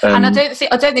 And I don't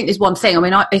think there's one thing. I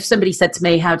mean, if somebody said to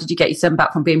me, "How did you get your son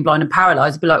back from being blind and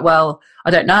paralysed?" I'd be like, "Well,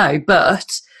 I don't know, but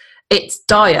it's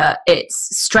diet,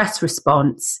 it's stress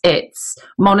response, it's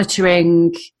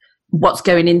monitoring what's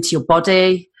going into your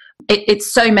body."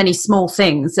 It's so many small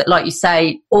things that, like you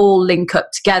say, all link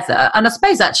up together. And I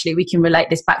suppose actually we can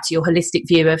relate this back to your holistic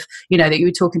view of, that you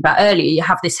were talking about earlier. You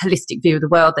have this holistic view of the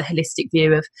world, the holistic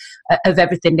view of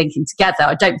everything linking together.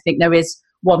 I don't think there is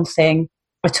one thing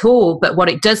at all, but what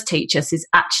it does teach us is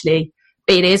actually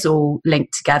it is all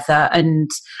linked together,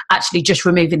 and actually just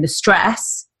removing the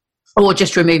stress or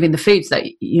just removing the foods that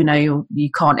you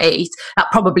can't eat, that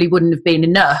probably wouldn't have been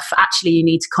enough. Actually, you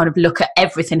need to kind of look at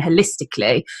everything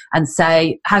holistically and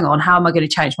say, hang on, how am I going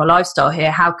to change my lifestyle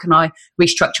here? How can I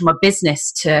restructure my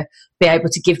business to be able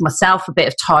to give myself a bit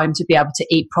of time to be able to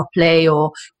eat properly,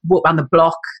 or walk around the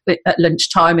block at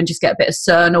lunchtime and just get a bit of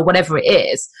sun, or whatever it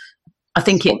is? I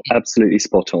think absolutely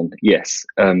spot on. Yes.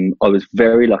 I was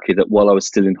very lucky that while I was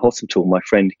still in hospital, my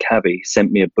friend Kavi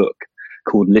sent me a book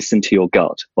called Listen to Your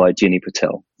Gut by Ginny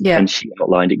Patel. Yeah. And she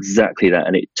outlined exactly that,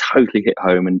 and it totally hit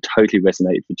home and totally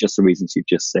resonated for just the reasons you've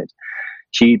just said.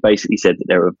 She basically said that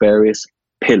there are various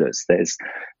pillars.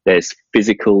 There's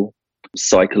physical,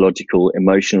 psychological,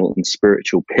 emotional, and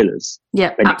spiritual pillars.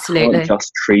 Yeah, and absolutely. You can't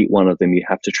just treat one of them, you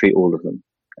have to treat all of them.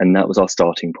 And that was our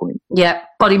starting point. Yeah,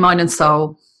 body, mind and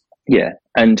soul. Yeah.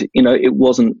 And,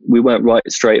 we weren't right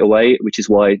straight away, which is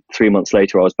why 3 months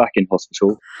later I was back in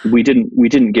hospital. We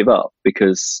didn't give up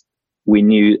because we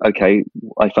knew, okay,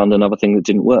 I found another thing that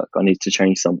didn't work. I need to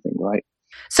change something, right?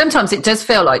 Sometimes it does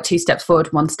feel like 2 steps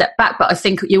forward, 1 step back, but I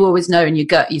think you always know in your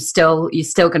gut you're still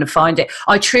going to find it.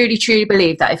 I truly, truly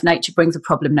believe that if nature brings a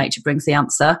problem, nature brings the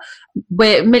answer.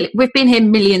 We've been here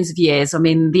millions of years. I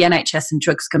mean, the NHS and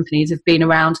drugs companies have been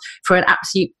around for an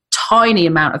absolute tiny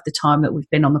amount of the time that we've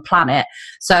been on the planet.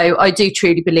 So I do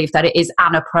truly believe that it is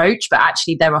an approach, but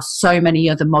actually there are so many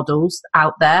other models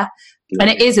out there. And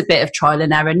it is a bit of trial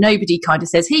and error. Nobody kind of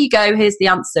says, here you go, here's the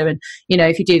answer. And,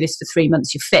 if you do this for 3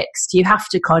 months, you're fixed. You have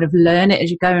to kind of learn it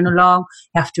as you're going along.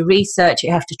 You have to research it.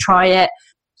 You have to try it.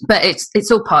 But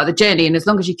it's all part of the journey. And as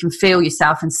long as you can feel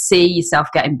yourself and see yourself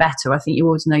getting better, I think you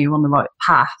always know you're on the right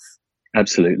path.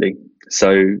 Absolutely.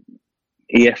 So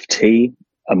EFT,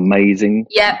 amazing.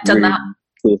 Yeah, done that.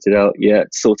 Sorted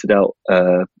out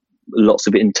lots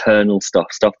of internal stuff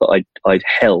that I'd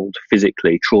held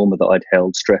physically, trauma that I'd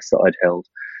held, stress that I'd held.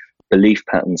 belief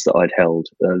patterns that I'd held.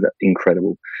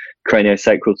 Incredible.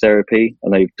 Craniosacral therapy, I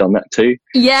know you've done that too.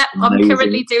 Yeah, I'm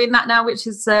currently doing that now, which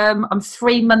is I'm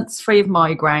 3 months free of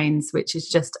migraines, which is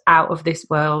just out of this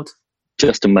world.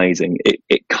 Just amazing.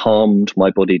 It calmed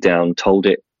my body down, told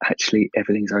it, actually,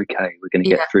 everything's okay. We're going to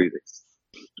get through this.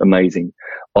 Amazing.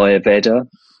 Ayurveda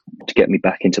to get me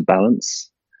back into balance.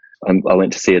 I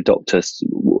went to see a doctor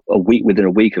within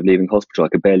a week of leaving hospital. I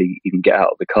could barely even get out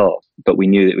of the car, but we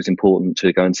knew it was important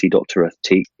to go and see Dr.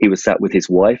 Atik. He was sat with his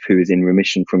wife, who is in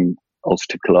remission from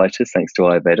ulcerative colitis, thanks to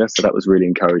Ayurveda. So that was really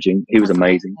encouraging. He was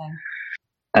amazing.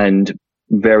 And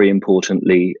very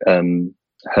importantly,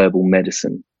 herbal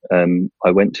medicine.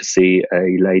 I went to see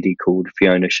a lady called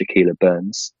Fiona Shakila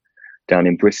Burns down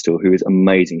in Bristol, who is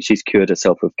amazing. She's cured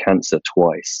herself of cancer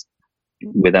twice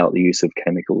without the use of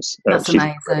chemicals. That's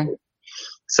amazing. Incredible.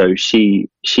 So she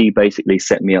basically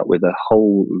set me up with a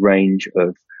whole range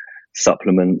of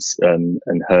supplements and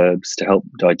herbs to help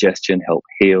digestion, help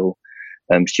heal.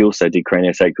 She also did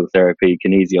craniosacral therapy,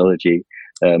 kinesiology,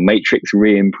 matrix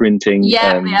re-imprinting.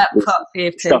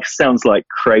 Stuff sounds like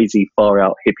crazy, far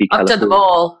out hippie. I've done them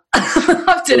all.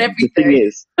 I've done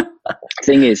everything. The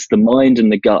thing is, the mind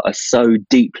and the gut are so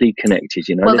deeply connected.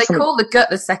 You know. Well, they call the gut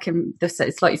it's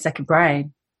like your second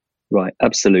brain. Right,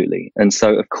 absolutely. And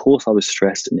so, of course, I was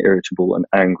stressed and irritable and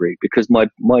angry because my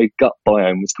gut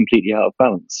biome was completely out of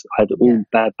balance. I had all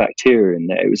bad bacteria in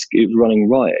there. It was running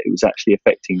riot. It was actually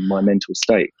affecting my mental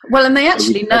state. Well, and they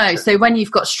actually know. So when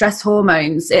you've got stress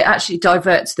hormones, it actually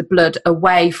diverts the blood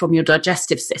away from your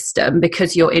digestive system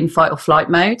because you're in fight or flight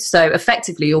mode. So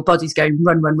effectively, your body's going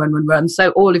run, run, run, run, run.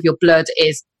 So all of your blood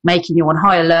is making you on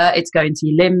high alert. It's going to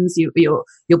your limbs.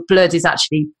 Your blood is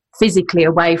actually physically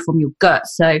away from your gut.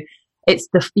 So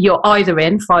you're either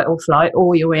in fight or flight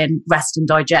or you're in rest and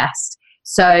digest.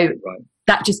 So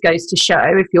that just goes to show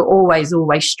if you're always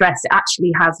stressed, it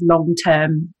actually has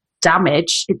long-term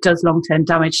damage. It does long-term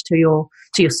damage to your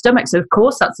stomach. So of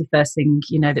course that's the first thing,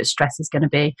 that stress is going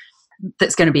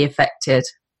to be affected.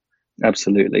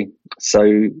 Absolutely.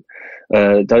 So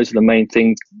those are the main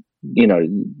things, they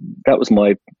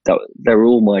were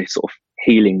all my sort of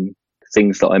healing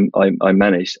things that I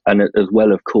managed. And as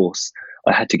well, of course,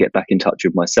 I had to get back in touch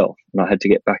with myself, and I had to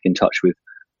get back in touch with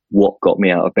what got me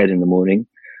out of bed in the morning,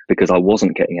 because I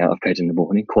wasn't getting out of bed in the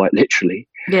morning, quite literally.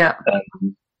 Yeah.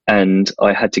 And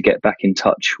I had to get back in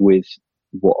touch with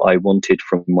what I wanted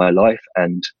from my life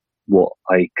and what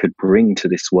I could bring to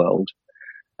this world,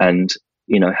 and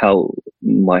how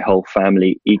my whole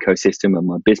family ecosystem and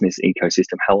my business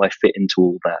ecosystem, how I fit into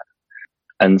all that.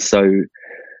 And so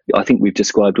I think we've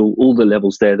described all the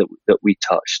levels there that we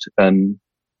touched.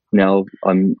 Now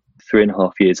I'm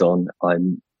 3.5 years on.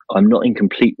 I'm not in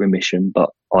complete remission, but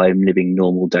I'm living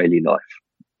normal daily life.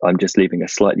 I'm just living a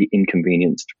slightly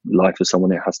inconvenienced life of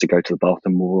someone who has to go to the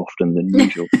bathroom more often than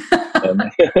usual.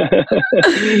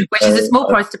 Which is a small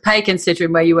price to pay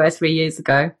considering where you were 3 years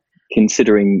ago.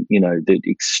 Considering, the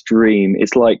extreme,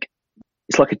 it's like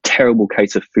a terrible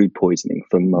case of food poisoning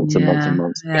for months and months and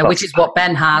months. Yeah, which is what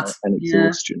Ben had. And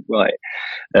exhaustion, right.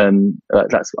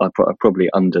 I probably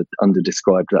under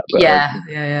described that. But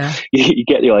you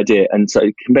get the idea. And so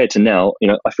compared to now,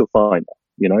 I feel fine.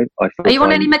 Are you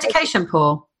on any medication,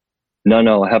 Paul?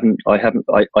 No, I haven't.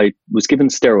 I was given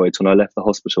steroids when I left the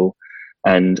hospital,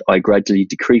 and I gradually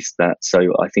decreased that. So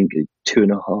I think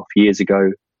 2.5 years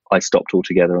ago, I stopped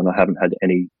altogether, and I haven't had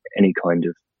any kind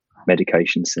of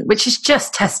medication since. Which is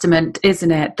just testament, isn't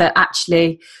it, that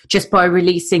actually just by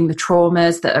releasing the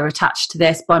traumas that are attached to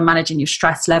this, by managing your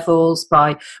stress levels,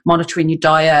 by monitoring your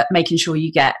diet, making sure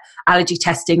you get allergy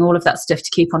testing, all of that stuff to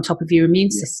keep on top of your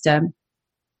immune system.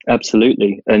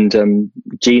 Absolutely. And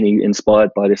Jeannie,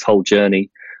 inspired by this whole journey,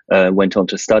 went on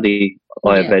to study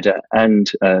Ayurveda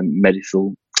and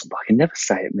medicinal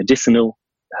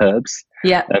herbs.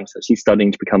 Yeah. So she's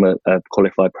studying to become a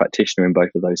qualified practitioner in both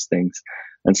of those things.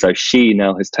 And so she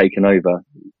now has taken over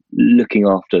looking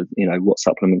after, what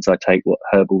supplements I take, what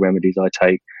herbal remedies I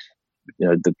take,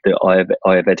 the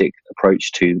Ayurvedic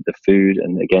approach to the food,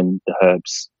 and again, the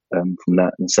herbs from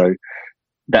that. And so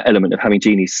that element of having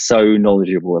Jeannie so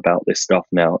knowledgeable about this stuff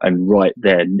now and right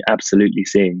there, absolutely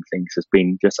seeing things has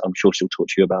been I'm sure she'll talk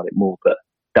to you about it more, but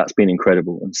that's been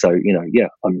incredible. And so,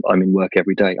 I'm in work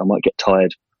every day. I might get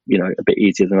tired, a bit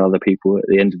easier than other people at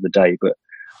the end of the day, but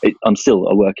I'm still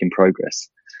a work in progress.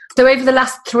 So over the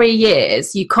last 3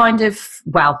 years, you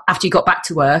after you got back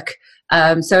to work,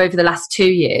 so over the last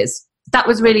 2 years, that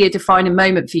was really a defining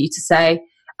moment for you to say,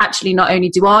 actually, not only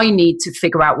do I need to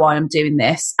figure out why I'm doing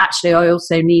this, actually, I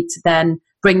also need to then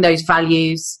bring those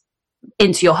values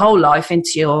into your whole life,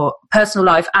 into your personal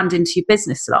life and into your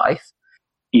business life.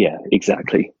 Yeah,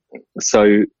 exactly.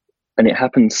 So, and it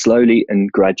happened slowly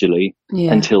and gradually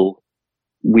until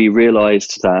we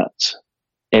realized that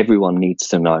everyone needs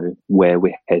to know where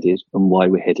we're headed and why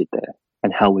we're headed there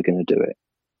and how we're going to do it.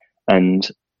 And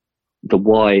the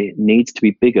why needs to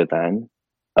be bigger than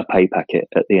a pay packet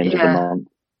at the end of the month.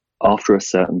 After a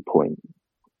certain point,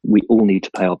 we all need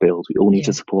to pay our bills. We all need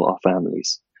to support our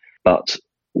families. But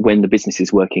when the business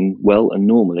is working well and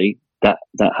normally, that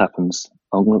happens.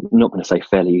 I'm not going to say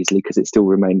fairly easily because it still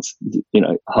remains,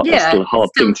 it's still a hard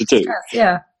thing to do.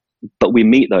 But we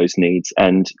meet those needs,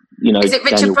 and is it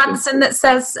Richard Branson that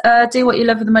says, "Do what you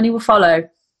love, and the money will follow"?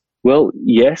 Well,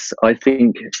 yes, I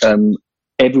think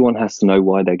everyone has to know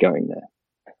why they're going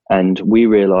there, and we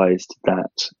realised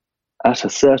that at a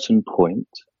certain point,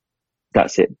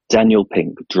 that's it. Daniel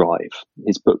Pink, Drive,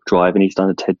 his book Drive, and he's done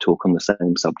a TED Talk on the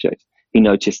same subject. He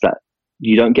noticed that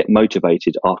you don't get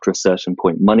motivated after a certain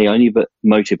point. Money only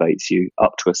motivates you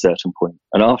up to a certain point,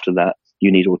 and after that,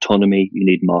 you need autonomy, you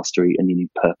need mastery, and you need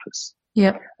purpose.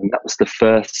 Yeah. And that was the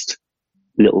first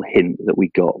little hint that we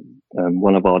got.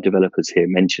 One of our developers here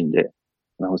mentioned it.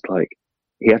 And I was like,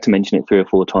 he had to mention it 3 or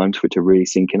 4 times for it to really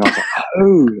sink in. I was like,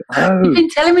 oh. You've been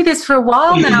telling me this for a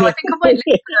while now. I think I might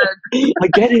listen. I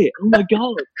get it. Oh my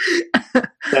God.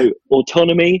 So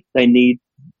autonomy, they need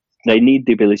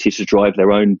the ability to drive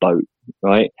their own boat,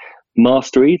 right?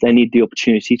 Mastery, they need the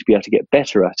opportunity to be able to get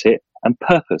better at it. And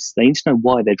purpose, they need to know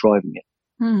why they're driving it.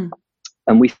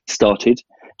 And we started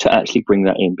to actually bring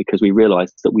that in because we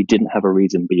realized that we didn't have a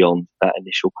reason beyond that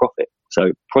initial profit.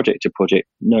 So project to project,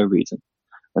 no reason.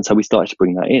 And so we started to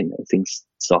bring that in, and things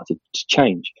started to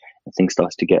change, and things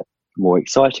started to get more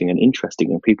exciting and interesting,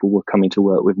 and people were coming to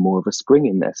work with more of a spring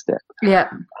in their step. Yeah.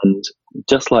 And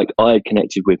just like I had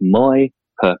connected with my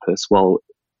purpose while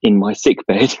in my sick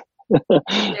bed,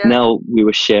 now we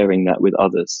were sharing that with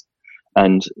others.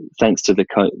 And thanks to the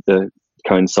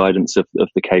coincidence of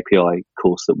the KPI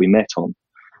course that we met on,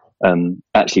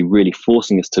 actually really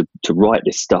forcing us to write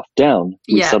this stuff down,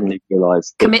 we suddenly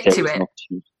realized that commit to it.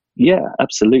 Yeah,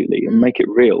 absolutely. And make it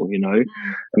real,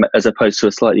 as opposed to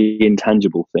a slightly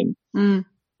intangible thing.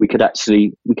 We could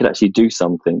actually do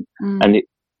something. And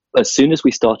as soon as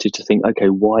we started to think, okay,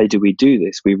 why do we do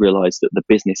this? We realized that the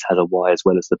business has a why as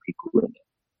well as the people in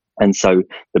it. And so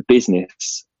the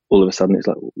business, all of a sudden, it's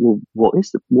like, well, what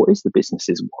is the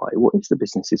business's why? What is the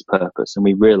business's purpose? And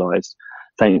we realized,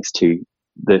 thanks to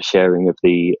the sharing of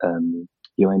the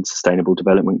UN Sustainable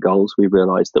Development Goals, we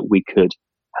realized that we could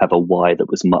have a why that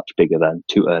was much bigger than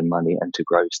to earn money and to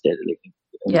grow steadily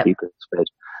and keep us fed.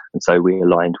 And so we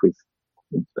aligned with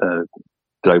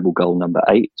global goal number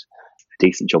 8,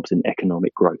 decent jobs in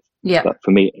economic growth. Yeah. But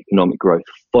for me, economic growth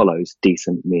follows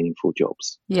decent, meaningful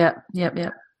jobs. Yeah.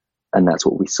 And that's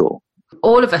what we saw.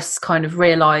 All of us kind of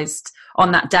realised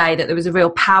on that day that there was a real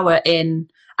power in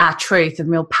our truth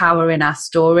and real power in our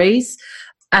stories.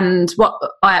 And what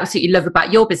I absolutely love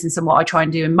about your business and what I try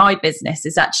and do in my business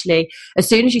is actually, as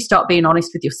soon as you start being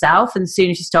honest with yourself and as soon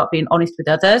as you start being honest with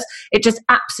others, it just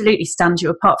absolutely stands you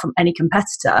apart from any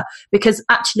competitor. Because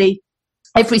actually,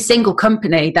 every single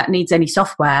company that needs any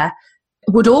software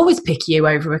would always pick you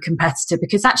over a competitor,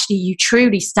 because actually you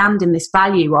truly stand in this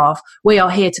value of, we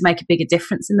are here to make a bigger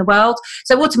difference in the world.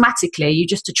 So automatically you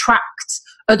just attract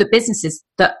other businesses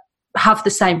that have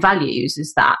the same values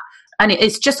as that. And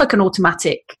it's just like an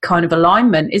automatic kind of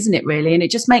alignment, isn't it, really? And it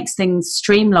just makes things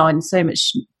streamlined so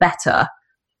much better.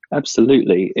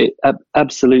 Absolutely.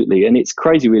 Absolutely. And it's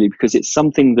crazy, really, because it's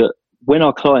something that when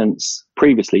our clients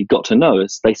previously got to know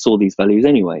us, they saw these values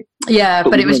anyway. Yeah,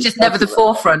 but it was just never the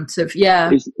forefront of,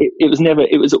 It was never,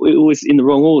 it was always in the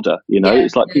wrong order,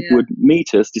 It's like people would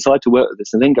meet us, decide to work with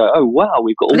us, and then go, oh, wow,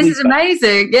 we've got all this these is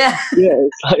amazing. Yeah. Yeah,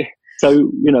 it's like,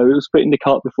 so, it was putting the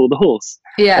cart before the horse.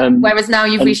 Yeah, whereas now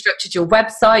you've restructured your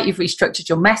website, you've restructured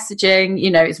your messaging,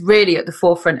 it's really at the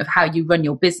forefront of how you run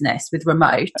your business with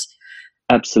remote.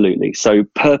 Absolutely. So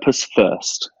purpose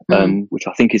first, which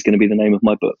I think is going to be the name of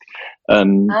my book.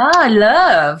 I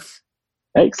love.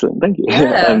 Excellent. Thank you.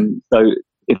 Yeah. So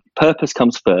if purpose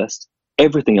comes first,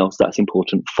 everything else that's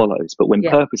important follows. But when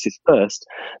purpose is first,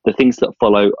 the things that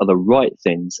follow are the right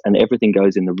things and everything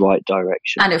goes in the right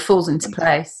direction. And it falls into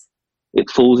place. It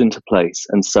falls into place.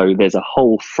 And so there's a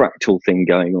whole fractal thing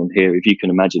going on here, if you can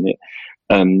imagine it.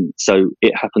 So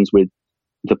it happens with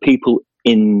the people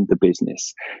in the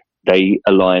business. They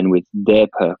align with their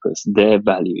purpose, their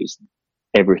values.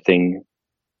 Everything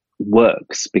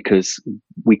works because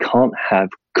we can't have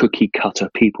cookie cutter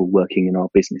people working in our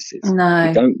businesses. No.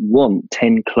 We don't want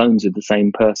 10 clones of the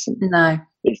same person. No.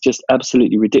 It's just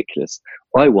absolutely ridiculous.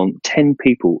 I want 10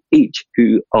 people each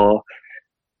who are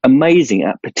amazing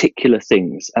at particular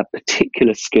things, at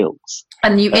particular skills.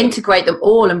 And you integrate them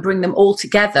all and bring them all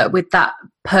together with that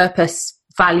purpose,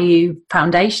 value,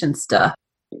 foundation stuff.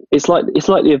 It's like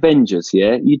the Avengers,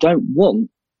 yeah? You don't want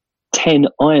 10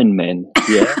 Iron Men,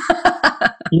 yeah?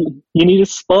 you need a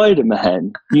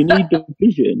Spider-Man. You need the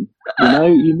Vision.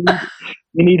 You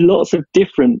need lots of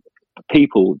different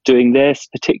people doing their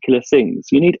particular things.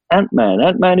 You need Ant-Man.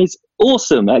 Ant-Man is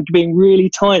awesome at being really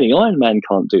tiny. Iron Man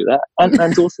can't do that.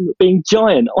 Ant-Man's awesome at being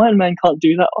giant. Iron Man can't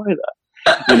do that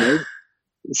either.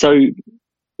 So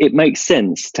it makes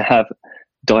sense to have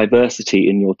diversity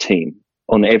in your team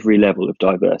on every level of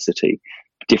diversity,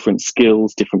 different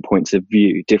skills, different points of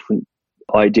view, different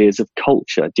ideas of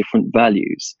culture, different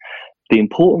values. The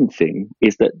important thing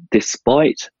is that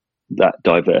despite that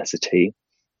diversity,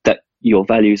 that your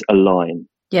values align.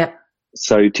 Yeah.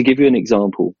 So to give you an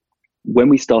example, when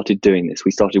we started doing this,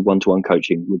 we started one-to-one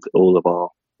coaching with all of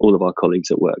our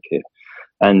colleagues at work here.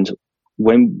 And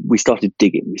when we started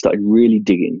really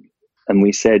digging, and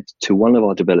we said to one of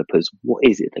our developers, what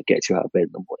is it that gets you out of bed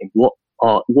in the morning?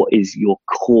 What is your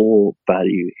core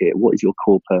value here? What is your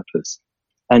core purpose?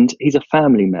 And he's a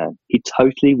family man. He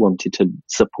totally wanted to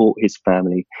support his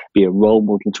family, be a role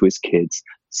model to his kids,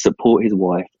 support his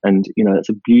wife. And, that's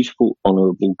a beautiful,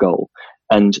 honourable goal.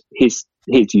 And his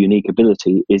unique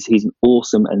ability is he's an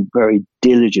awesome and very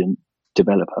diligent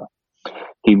developer.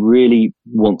 He really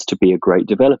wants to be a great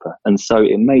developer. And so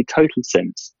it made total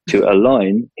sense to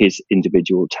align his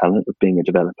individual talent of being a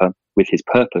developer with his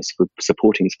purpose for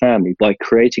supporting his family by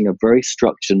creating a very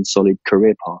structured and solid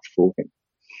career path for him,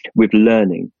 with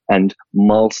learning and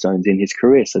milestones in his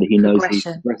career so that he knows he's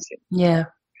progressing. Yeah.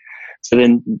 So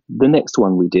then the next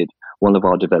one we did, one of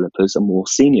our developers, a more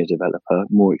senior developer,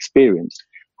 more experienced,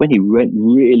 when he went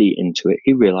really into it,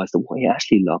 he realized that what he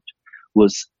actually loved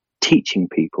was teaching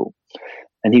people.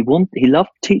 And he loved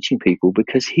teaching people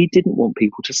because he didn't want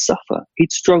people to suffer.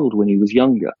 He'd struggled when he was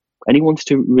younger and he wanted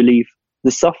to relieve the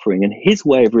suffering. And his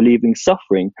way of relieving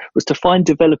suffering was to find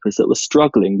developers that were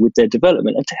struggling with their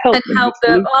development and to help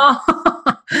them.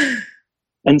 Oh.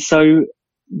 And so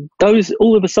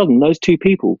all of a sudden, those two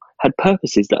people had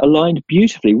purposes that aligned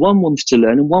beautifully. One wanted to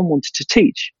learn and one wanted to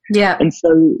teach. Yeah. And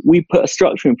so we put a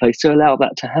structure in place to allow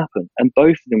that to happen. And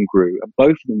both of them grew and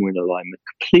both of them were in alignment,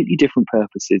 completely different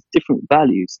purposes, different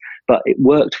values, but it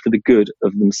worked for the good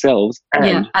of themselves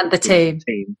and the team.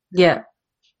 Yeah.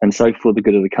 And so for the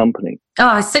good of the company.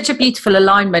 Oh, it's such a beautiful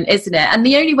alignment, isn't it? And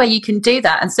the only way you can do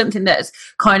that, and something that has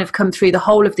kind of come through the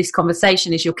whole of this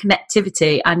conversation, is your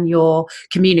connectivity and your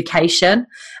communication.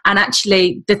 And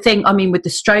actually with the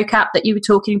Stroke app that you were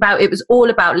talking about, it was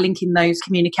all about linking those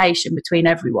communication between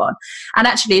everyone. And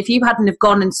actually, if you hadn't have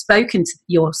gone and spoken to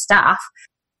your staff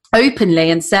openly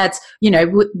and said,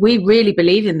 we really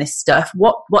believe in this stuff,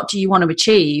 what do you want to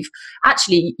achieve?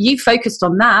 Actually, you focused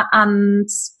on that, and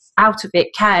out of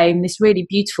it came this really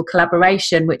beautiful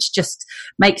collaboration, which just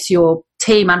makes your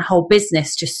team and whole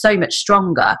business just so much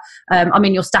stronger.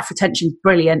 Your staff retention is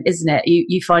brilliant, isn't it?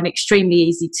 You find it extremely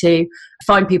easy to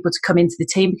find people to come into the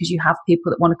team because you have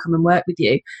people that want to come and work with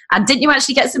you. And didn't you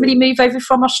actually get somebody move over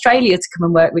from Australia to come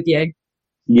and work with you?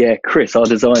 Yeah, Chris, our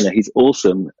designer, he's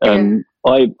awesome.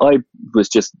 I was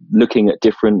just looking at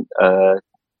different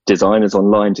designers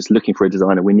online, just looking for a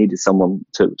designer. We needed someone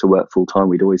to work full time.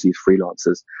 We'd always use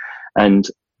freelancers. And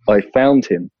I found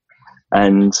him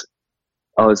and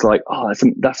I was like, oh,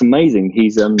 that's amazing. He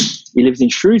lives in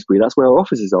Shrewsbury. That's where our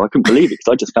offices are. I couldn't believe it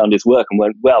because I just found his work and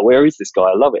went, wow, where is this guy?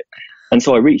 I love it. And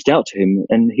so I reached out to him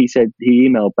and he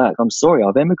emailed back, I'm sorry,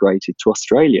 I've emigrated to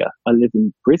Australia. I live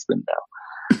in Brisbane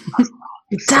now.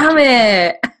 Damn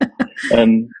it.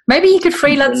 Maybe you could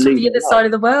freelance from the other side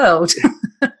of the world.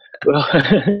 Well,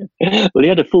 he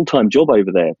had a full-time job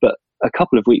over there, but a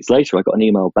couple of weeks later I got an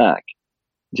email back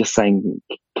just saying,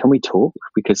 can we talk?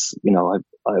 Because,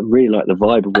 I really like the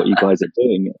vibe of what you guys are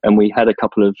doing. And we had a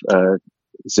couple of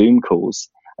Zoom calls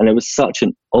and there was such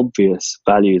an obvious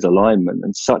values alignment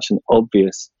and such an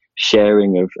obvious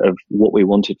sharing of what we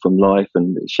wanted from life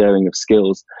and sharing of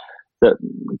skills that,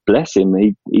 bless him,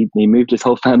 he moved his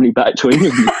whole family back to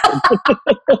England.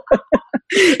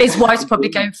 His wife's probably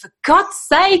going, for God's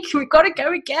sake, we've got to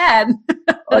go again.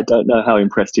 I don't know how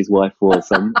impressed his wife was.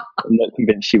 I'm not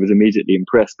convinced she was immediately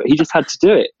impressed, but he just had to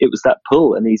do it. It was that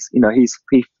pull, and he's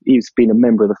been a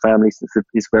member of the family since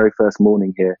his very first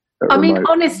morning here.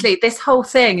 Honestly, this whole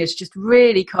thing has just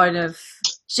really kind of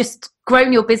just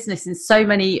grown your business in so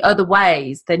many other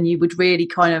ways than you would really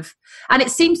and it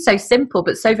seems so simple,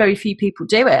 but so very few people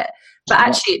do it. But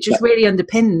actually, it just really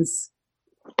underpins.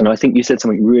 And I think you said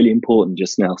something really important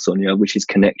just now, Sonia, which is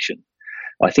connection.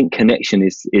 I think connection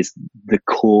is the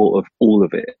core of all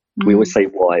of it. We always say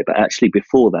why, but actually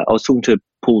before that, I was talking to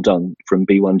Paul Dunn from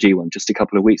B1G1 just a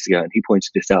couple of weeks ago, and he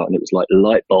pointed this out, and it was like a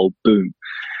light bulb, boom.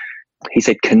 He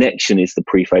said connection is the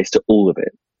preface to all of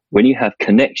it. When you have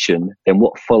connection, then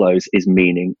what follows is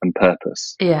meaning and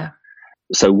purpose. Yeah.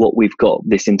 So what we've got,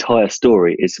 this entire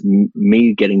story is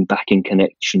me getting back in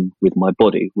connection with my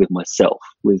body, with myself,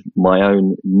 with my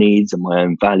own needs and my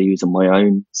own values and my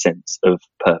own sense of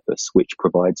purpose, which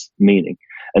provides meaning.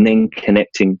 And then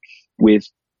connecting with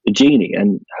Jeannie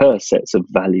and her sets of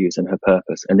values and her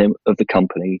purpose, and then of the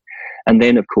company. And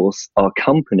then, of course, our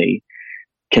company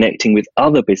connecting with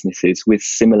other businesses with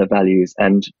similar values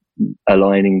and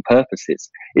aligning purposes.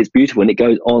 It's beautiful, and it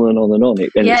goes on and on and on.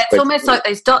 It's almost like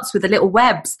those dots with the little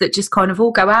webs that just kind of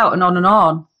all go out and on and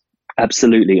on.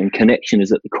 Absolutely, and connection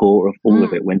is at the core of all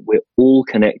of it. When we're all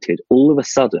connected, all of a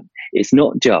sudden, it's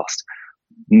not just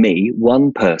me,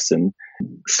 one person,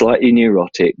 slightly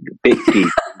neurotic, bit geek,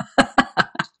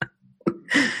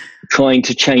 trying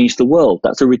to change the world.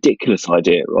 That's a ridiculous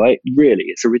idea, right? Really,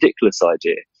 it's a ridiculous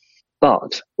idea.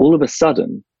 But all of a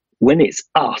sudden, when it's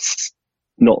us,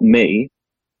 not me,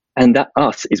 and that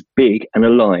us is big and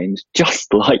aligned,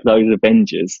 just like those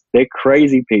Avengers, they're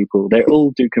crazy people. They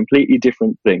all do completely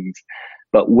different things.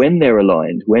 But when they're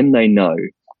aligned, when they know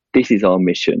this is our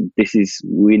mission,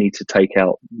 we need to take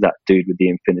out that dude with the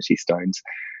Infinity Stones,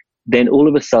 then all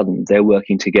of a sudden they're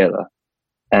working together.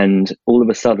 And all of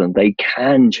a sudden they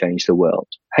can change the world.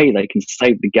 Hey, they can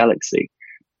save the galaxy.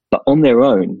 But on their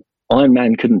own, Iron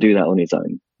Man couldn't do that on his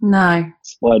own. No.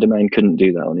 Spider-Man couldn't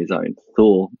do that on his own.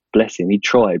 Thor, bless him, he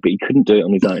tried, but he couldn't do it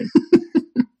on his own.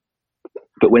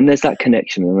 But when there's that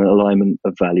connection and an alignment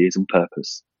of values and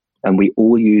purpose, and we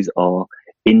all use our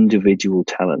individual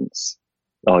talents,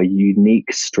 our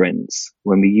unique strengths,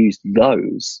 when we use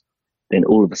those, then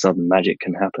all of a sudden magic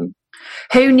can happen.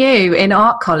 Who knew in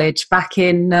art college back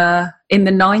in the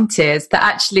 90s that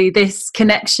actually this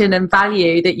connection and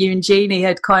value that you and Jeannie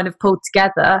had kind of pulled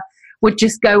together would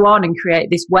just go on and create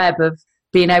this web of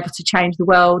being able to change the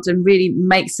world and really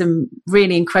make some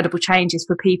really incredible changes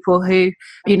for people who,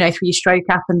 you know, through your stroke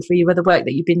app and through your other work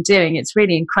that you've been doing. It's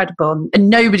really incredible. And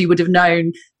nobody would have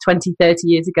known 20, 30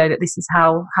 years ago that this is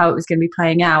how it was going to be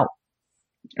playing out.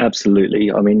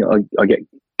 Absolutely. I mean, I get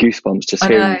goosebumps just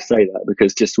hearing you say that,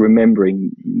 because just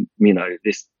remembering, you know,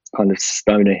 this kind of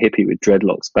stoner hippie with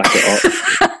dreadlocks back at art.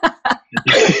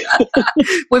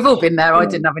 We've all been there. I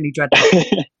didn't have any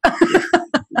dreadlocks.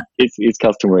 It's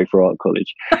customary for art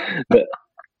college, but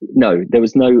no, there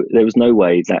was no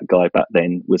way that guy back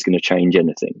then was going to change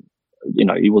anything. You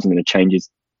know, he wasn't going to change his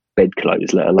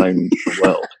bedclothes, let alone the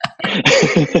world.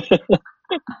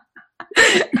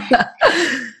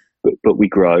 But we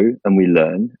grow and we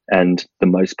learn, and the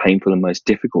most painful and most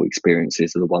difficult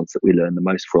experiences are the ones that we learn the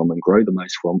most from and grow the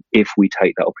most from if we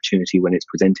take that opportunity when it's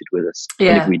presented with us.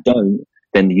 Yeah. And if we don't,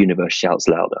 then the universe shouts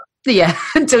louder. Yeah,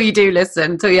 until you do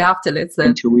listen, until you have to listen.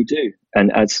 Until we do.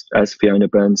 And as Fiona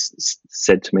Burns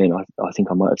said to me, and I think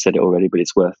I might have said it already, but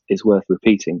it's worth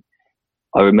repeating.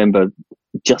 I remember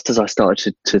just as I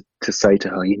started to say to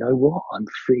her, you know what, I'm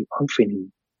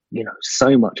feeling, you know,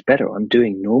 so much better. I'm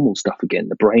doing normal stuff again.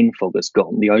 The brain fog has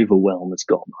gone. The overwhelm has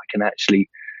gone. I can actually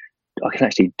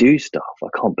do stuff. I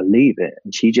can't believe it.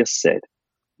 And she just said,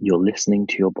 you're listening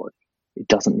to your body. It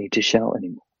doesn't need to shout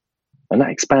anymore. And that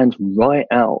expands right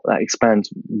out.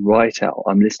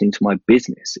 I'm listening to my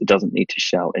business. It doesn't need to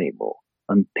shout anymore.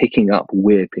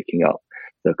 We're picking up,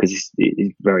 because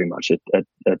it's very much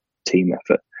a team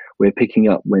effort. We're picking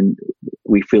up when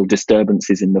we feel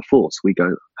disturbances in the force. We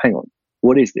go, hang on,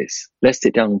 what is this? Let's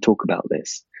sit down and talk about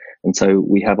this. And so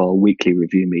we have our weekly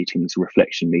review meetings,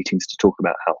 reflection meetings to talk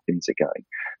about how things are going.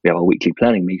 We have our weekly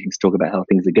planning meetings to talk about how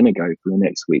things are going to go for the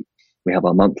next week. We have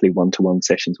our monthly one-to-one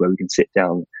sessions where we can sit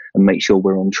down and make sure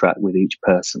we're on track with each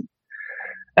person.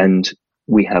 And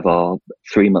we have our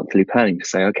 3 monthly planning to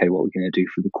say, okay, what are we going to do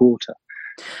for the quarter?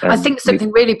 I think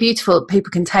something really beautiful that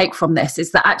people can take from this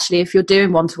is that actually if you're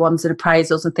doing one-to-ones and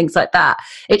appraisals and things like that,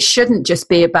 it shouldn't just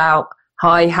be about,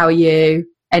 hi, how are you?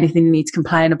 Anything you need to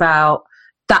complain about?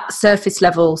 That surface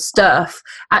level stuff.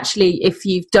 Actually, if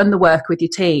you've done the work with your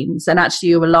teams and actually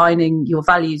you're aligning your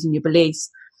values and your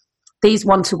beliefs, these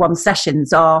one-to-one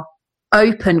sessions are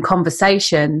open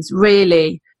conversations,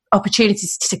 really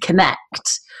opportunities to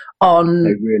connect on.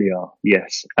 They really are,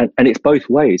 yes. And it's both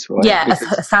ways, right? Yeah,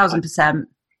 1,000%.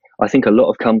 I think a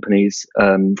lot of companies,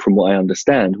 from what I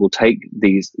understand, will take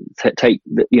they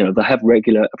have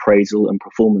regular appraisal and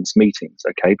performance meetings,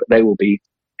 okay? But they will be,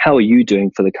 how are you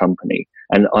doing for the company?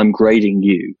 And I'm grading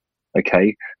you.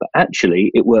 Okay. But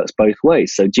actually, it works both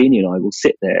ways. So Jeannie and I will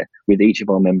sit there with each of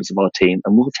our members of our team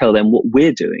and we'll tell them what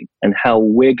we're doing and how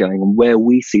we're going and where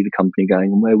we see the company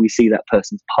going and where we see that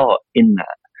person's part in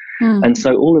that. And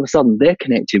so all of a sudden they're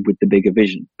connected with the bigger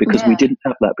vision because we didn't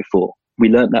have that before. We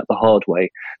learned that the hard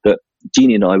way, that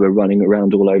Jeannie and I were running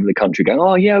around all over the country going,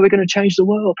 oh yeah, we're going to change the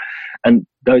world. And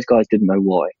those guys didn't know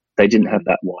why. They didn't have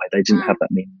that why. They didn't have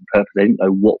that meaning and purpose. They didn't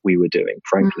know what we were doing,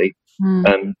 frankly,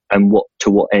 and what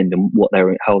to what end and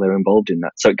how they're involved in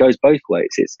that. So it goes both ways.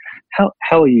 It's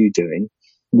how are you doing?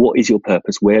 What is your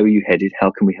purpose? Where are you headed? How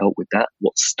can we help with that?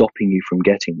 What's stopping you from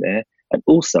getting there? And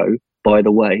also, by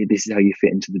the way, this is how you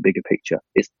fit into the bigger picture.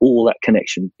 It's all that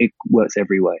connection. It works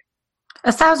every way.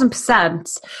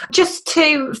 1,000%. Just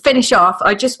to finish off,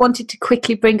 I just wanted to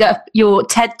quickly bring up your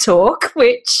TED Talk,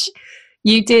 which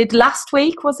you did last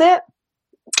week, was it?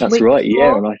 That's week right, before?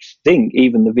 Yeah. And I think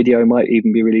even the video might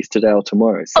even be released today or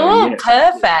tomorrow. So,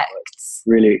 perfect.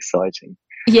 Really exciting.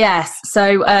 Yes.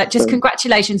 So just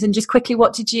congratulations. And just quickly,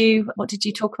 what did you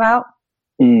talk about?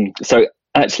 So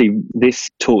actually, this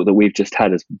talk that we've just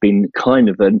had has been kind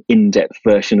of an in-depth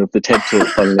version of the TED Talk,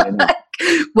 funnily enough.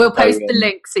 We'll post the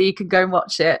link so you can go and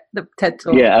watch it, the TED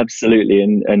Talk. Yeah, absolutely.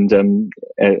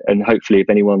 And hopefully if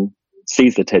anyone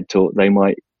sees the TED Talk, they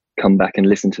might come back and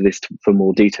listen to this for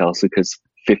more details, because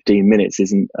 15 minutes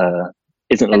isn't a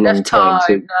long time.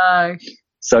 No.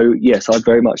 So yes, I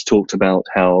very much talked about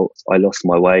how I lost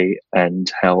my way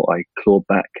and how I clawed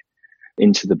back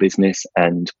into the business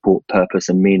and brought purpose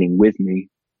and meaning with me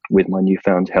with my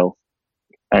newfound health,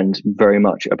 and very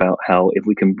much about how if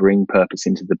we can bring purpose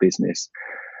into the business,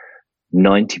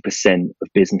 90% of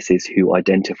businesses who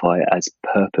identify as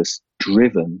purpose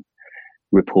driven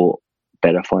report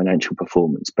better financial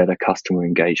performance, better customer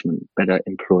engagement, better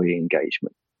employee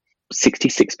engagement.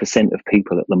 66% of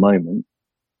people at the moment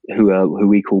who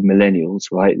we call millennials,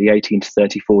 right? The 18 to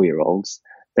 34-year-olds,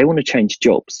 they want to change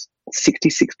jobs.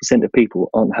 66% of people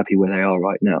aren't happy where they are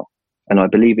right now. And I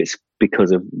believe it's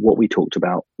because of what we talked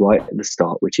about right at the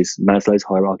start, which is Maslow's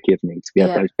hierarchy of needs. We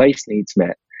have those base needs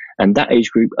met. And that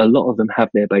age group, a lot of them have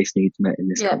their base needs met in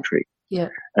this country. Yeah.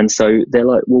 And so they're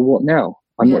like, well, what now?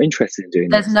 I'm not interested in doing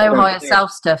There's no higher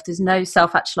self stuff. There's no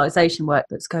self-actualization work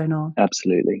that's going on.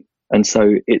 Absolutely. And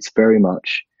so it's very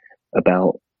much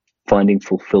about finding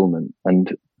fulfillment.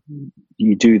 And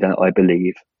you do that, I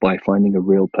believe, by finding a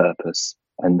real purpose.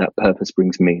 And that purpose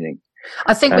brings meaning.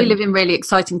 I think we live in really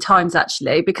exciting times,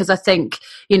 actually, because I think,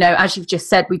 as you've just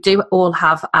said, we do all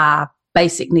have our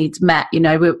basic needs met.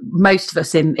 Most of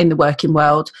us in the working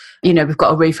world, we've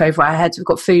got a roof over our heads, we've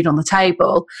got food on the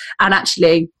table. And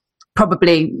actually,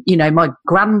 probably, my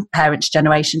grandparents'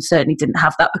 generation certainly didn't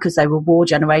have that because they were war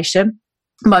generation.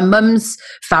 My mum's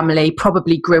family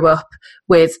probably grew up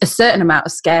with a certain amount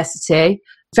of scarcity,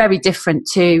 very different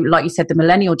to, like you said, the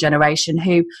millennial generation,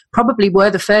 who probably were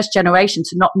the first generation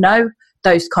to not know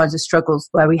those kinds of struggles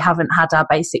where we haven't had our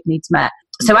basic needs met.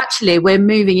 So actually, we're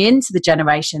moving into the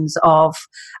generations of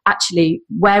actually,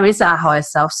 where is our higher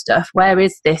self stuff? Where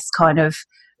is this kind of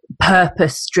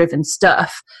purpose-driven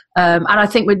stuff? And I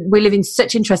think we live in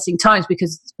such interesting times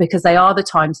because they are the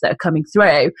times that are coming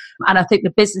through. And I think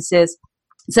the businesses,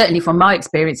 certainly from my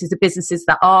experiences, the businesses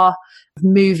that are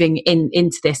moving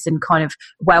into this and kind of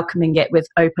welcoming it with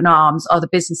open arms are the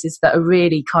businesses that are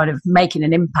really kind of making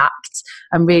an impact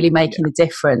and really making a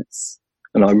difference.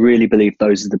 And I really believe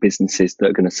those are the businesses that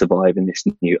are going to survive in this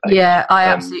new age. Yeah, I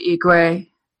absolutely agree.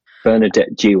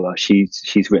 Bernadette Jiwa,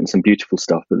 she's written some beautiful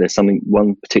stuff, but there's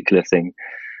one particular thing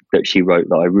that she wrote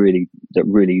that really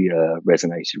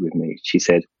resonated with me. She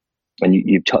said, and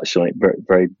you touched on it very,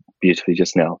 very beautifully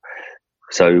just now.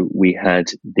 So we had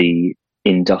the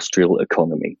industrial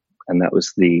economy, and that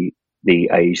was the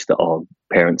age that our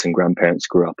parents and grandparents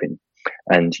grew up in.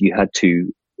 And you had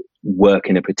to work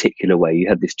in a particular way. You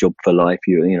had this job for life,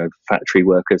 factory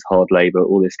workers, hard labour,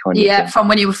 all this kind of thing. Yeah, from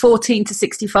when you were 14 to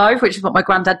 65, which is what my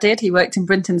granddad did. He worked in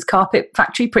Brinton's carpet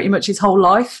factory pretty much his whole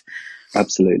life.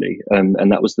 Absolutely.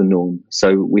 And that was the norm.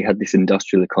 So we had this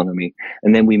industrial economy,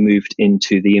 and then we moved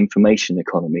into the information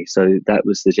economy. So that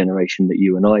was the generation that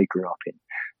you and I grew up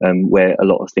in, where a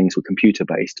lot of things were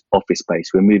computer-based,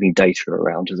 office-based. We're moving data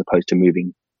around as opposed to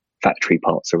moving factory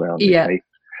parts around. Yeah. Okay?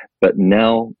 But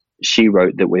now she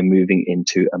wrote that we're moving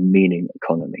into a meaning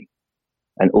economy.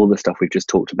 And all the stuff we've just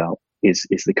talked about is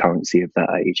the currency of that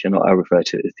age. And I refer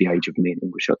to it as the age of meaning,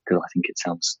 because I think it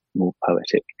sounds more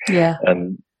poetic. Yeah.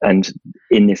 And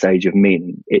in this age of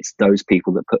meaning, it's those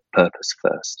people that put purpose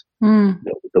first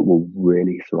that will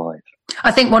really thrive.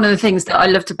 I think one of the things that I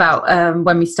loved about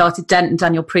when we started Dent, and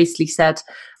Daniel Priestley said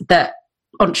that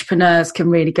entrepreneurs can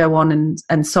really go on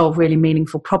and solve really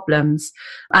meaningful problems.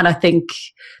 And I think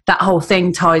that whole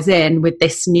thing ties in with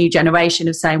this new generation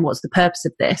of saying, what's the purpose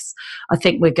of this? I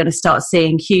think we're going to start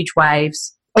seeing huge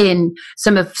waves in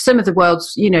some of the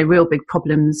world's, real big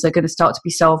problems are going to start to be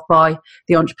solved by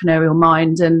the entrepreneurial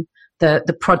mind and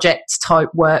the project type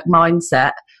work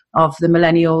mindset of the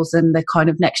millennials and the kind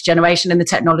of next generation and the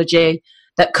technology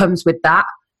that comes with that.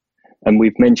 And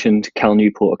we've mentioned Cal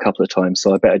Newport a couple of times,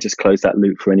 so I better just close that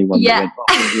loop for anyone that went,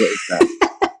 what is that?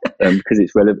 Because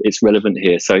it's relevant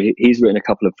here. So he's written a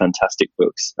couple of fantastic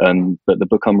books, but the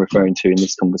book I'm referring to in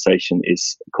this conversation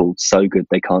is called So Good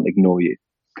They Can't Ignore You.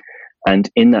 And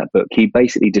in that book, he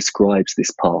basically describes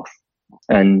this path.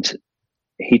 And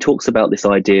he talks about this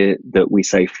idea that we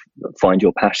say, find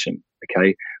your passion,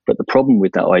 okay? But the problem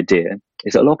with that idea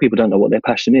is that a lot of people don't know what their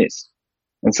passion is.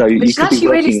 And so it's actually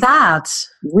really sad.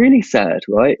 Really sad,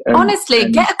 right?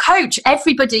 Honestly, get a coach.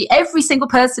 Everybody, every single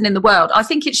person in the world. I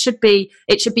think it should be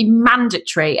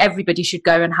mandatory. Everybody should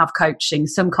go and have coaching,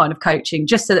 some kind of coaching,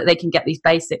 just so that they can get these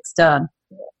basics done.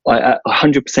 I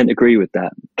 100% agree with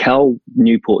that. Cal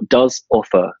Newport does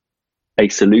offer a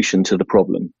solution to the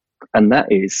problem. And that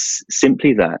is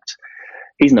simply that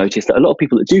he's noticed that a lot of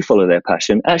people that do follow their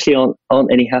passion actually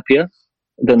aren't any happier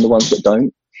than the ones that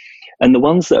don't. And the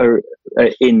ones that are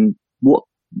in what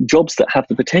jobs that have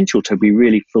the potential to be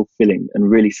really fulfilling and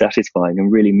really satisfying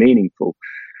and really meaningful,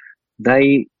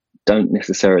 they don't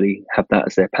necessarily have that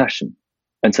as their passion.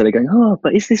 And so they're going,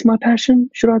 but is this my passion?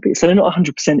 Should I be? So they're not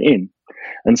 100% in.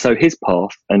 And so his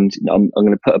path, and I'm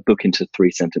going to put a book into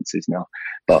 3 sentences now,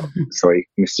 but sorry,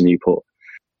 Mr. Newport,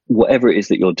 whatever it is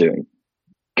that you're doing,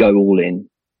 go all in,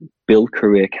 build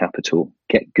career capital,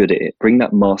 get good at it, bring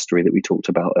that mastery that we talked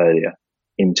about earlier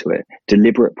into it,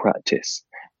 deliberate practice,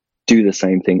 do the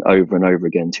same thing over and over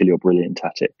again until you're brilliant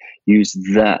at it. Use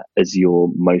that as your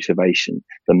motivation.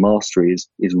 The mastery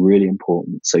is really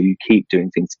important. So you keep doing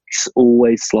things. It's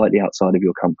always slightly outside of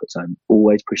your comfort zone,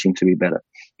 always pushing to be better.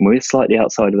 When we're slightly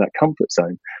outside of that comfort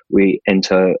zone, we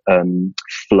enter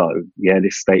flow. Yeah,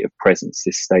 this state of presence,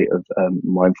 this state of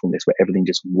mindfulness where everything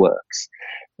just works.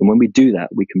 And when we do that,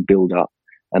 we can build up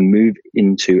and move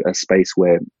into a space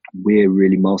where we're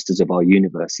really masters of our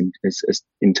universe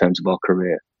in terms of our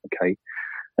career. Okay.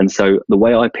 And so the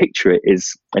way I picture it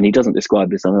is, and he doesn't describe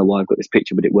this, I don't know why I've got this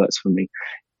picture, but it works for me.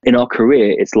 In our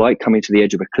career, it's like coming to the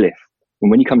edge of a cliff.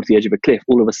 And when you come to the edge of a cliff,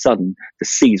 all of a sudden the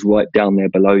sea's right down there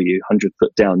below you, 100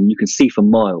 foot down, and you can see for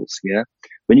miles. Yeah.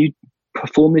 When you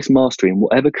perform this mastery in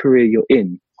whatever career you're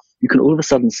in, you can all of a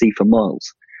sudden see for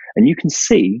miles, and you can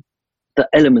see the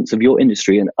elements of your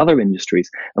industry and other industries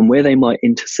and where they might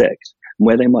intersect and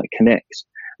where they might connect.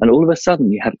 And all of a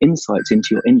sudden you have insights into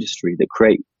your industry that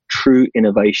create true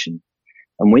innovation.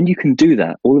 And when you can do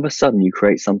that, all of a sudden you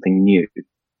create something new.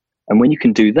 And when you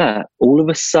can do that, all of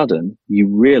a sudden you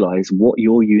realize what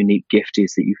your unique gift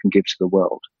is that you can give to the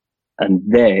world. And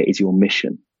there is your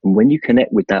mission. And when you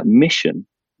connect with that mission,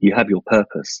 you have your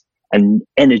purpose, and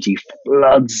energy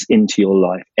floods into your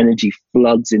life, energy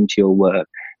floods into your work,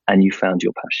 and you found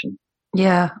your passion.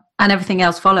 Yeah. And everything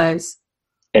else follows.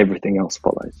 Everything else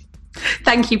follows.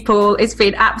 Thank you, Paul. It's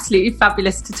been absolutely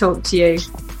fabulous to talk to you.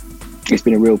 It's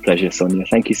been a real pleasure, Sonia.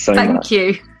 Thank you so much. Thank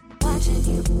you. Watching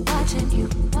you, watching you,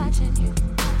 watching you.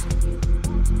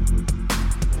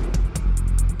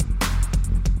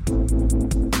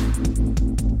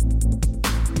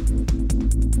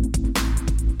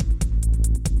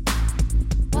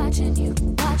 Watching you,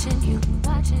 watching you,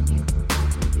 watching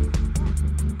you.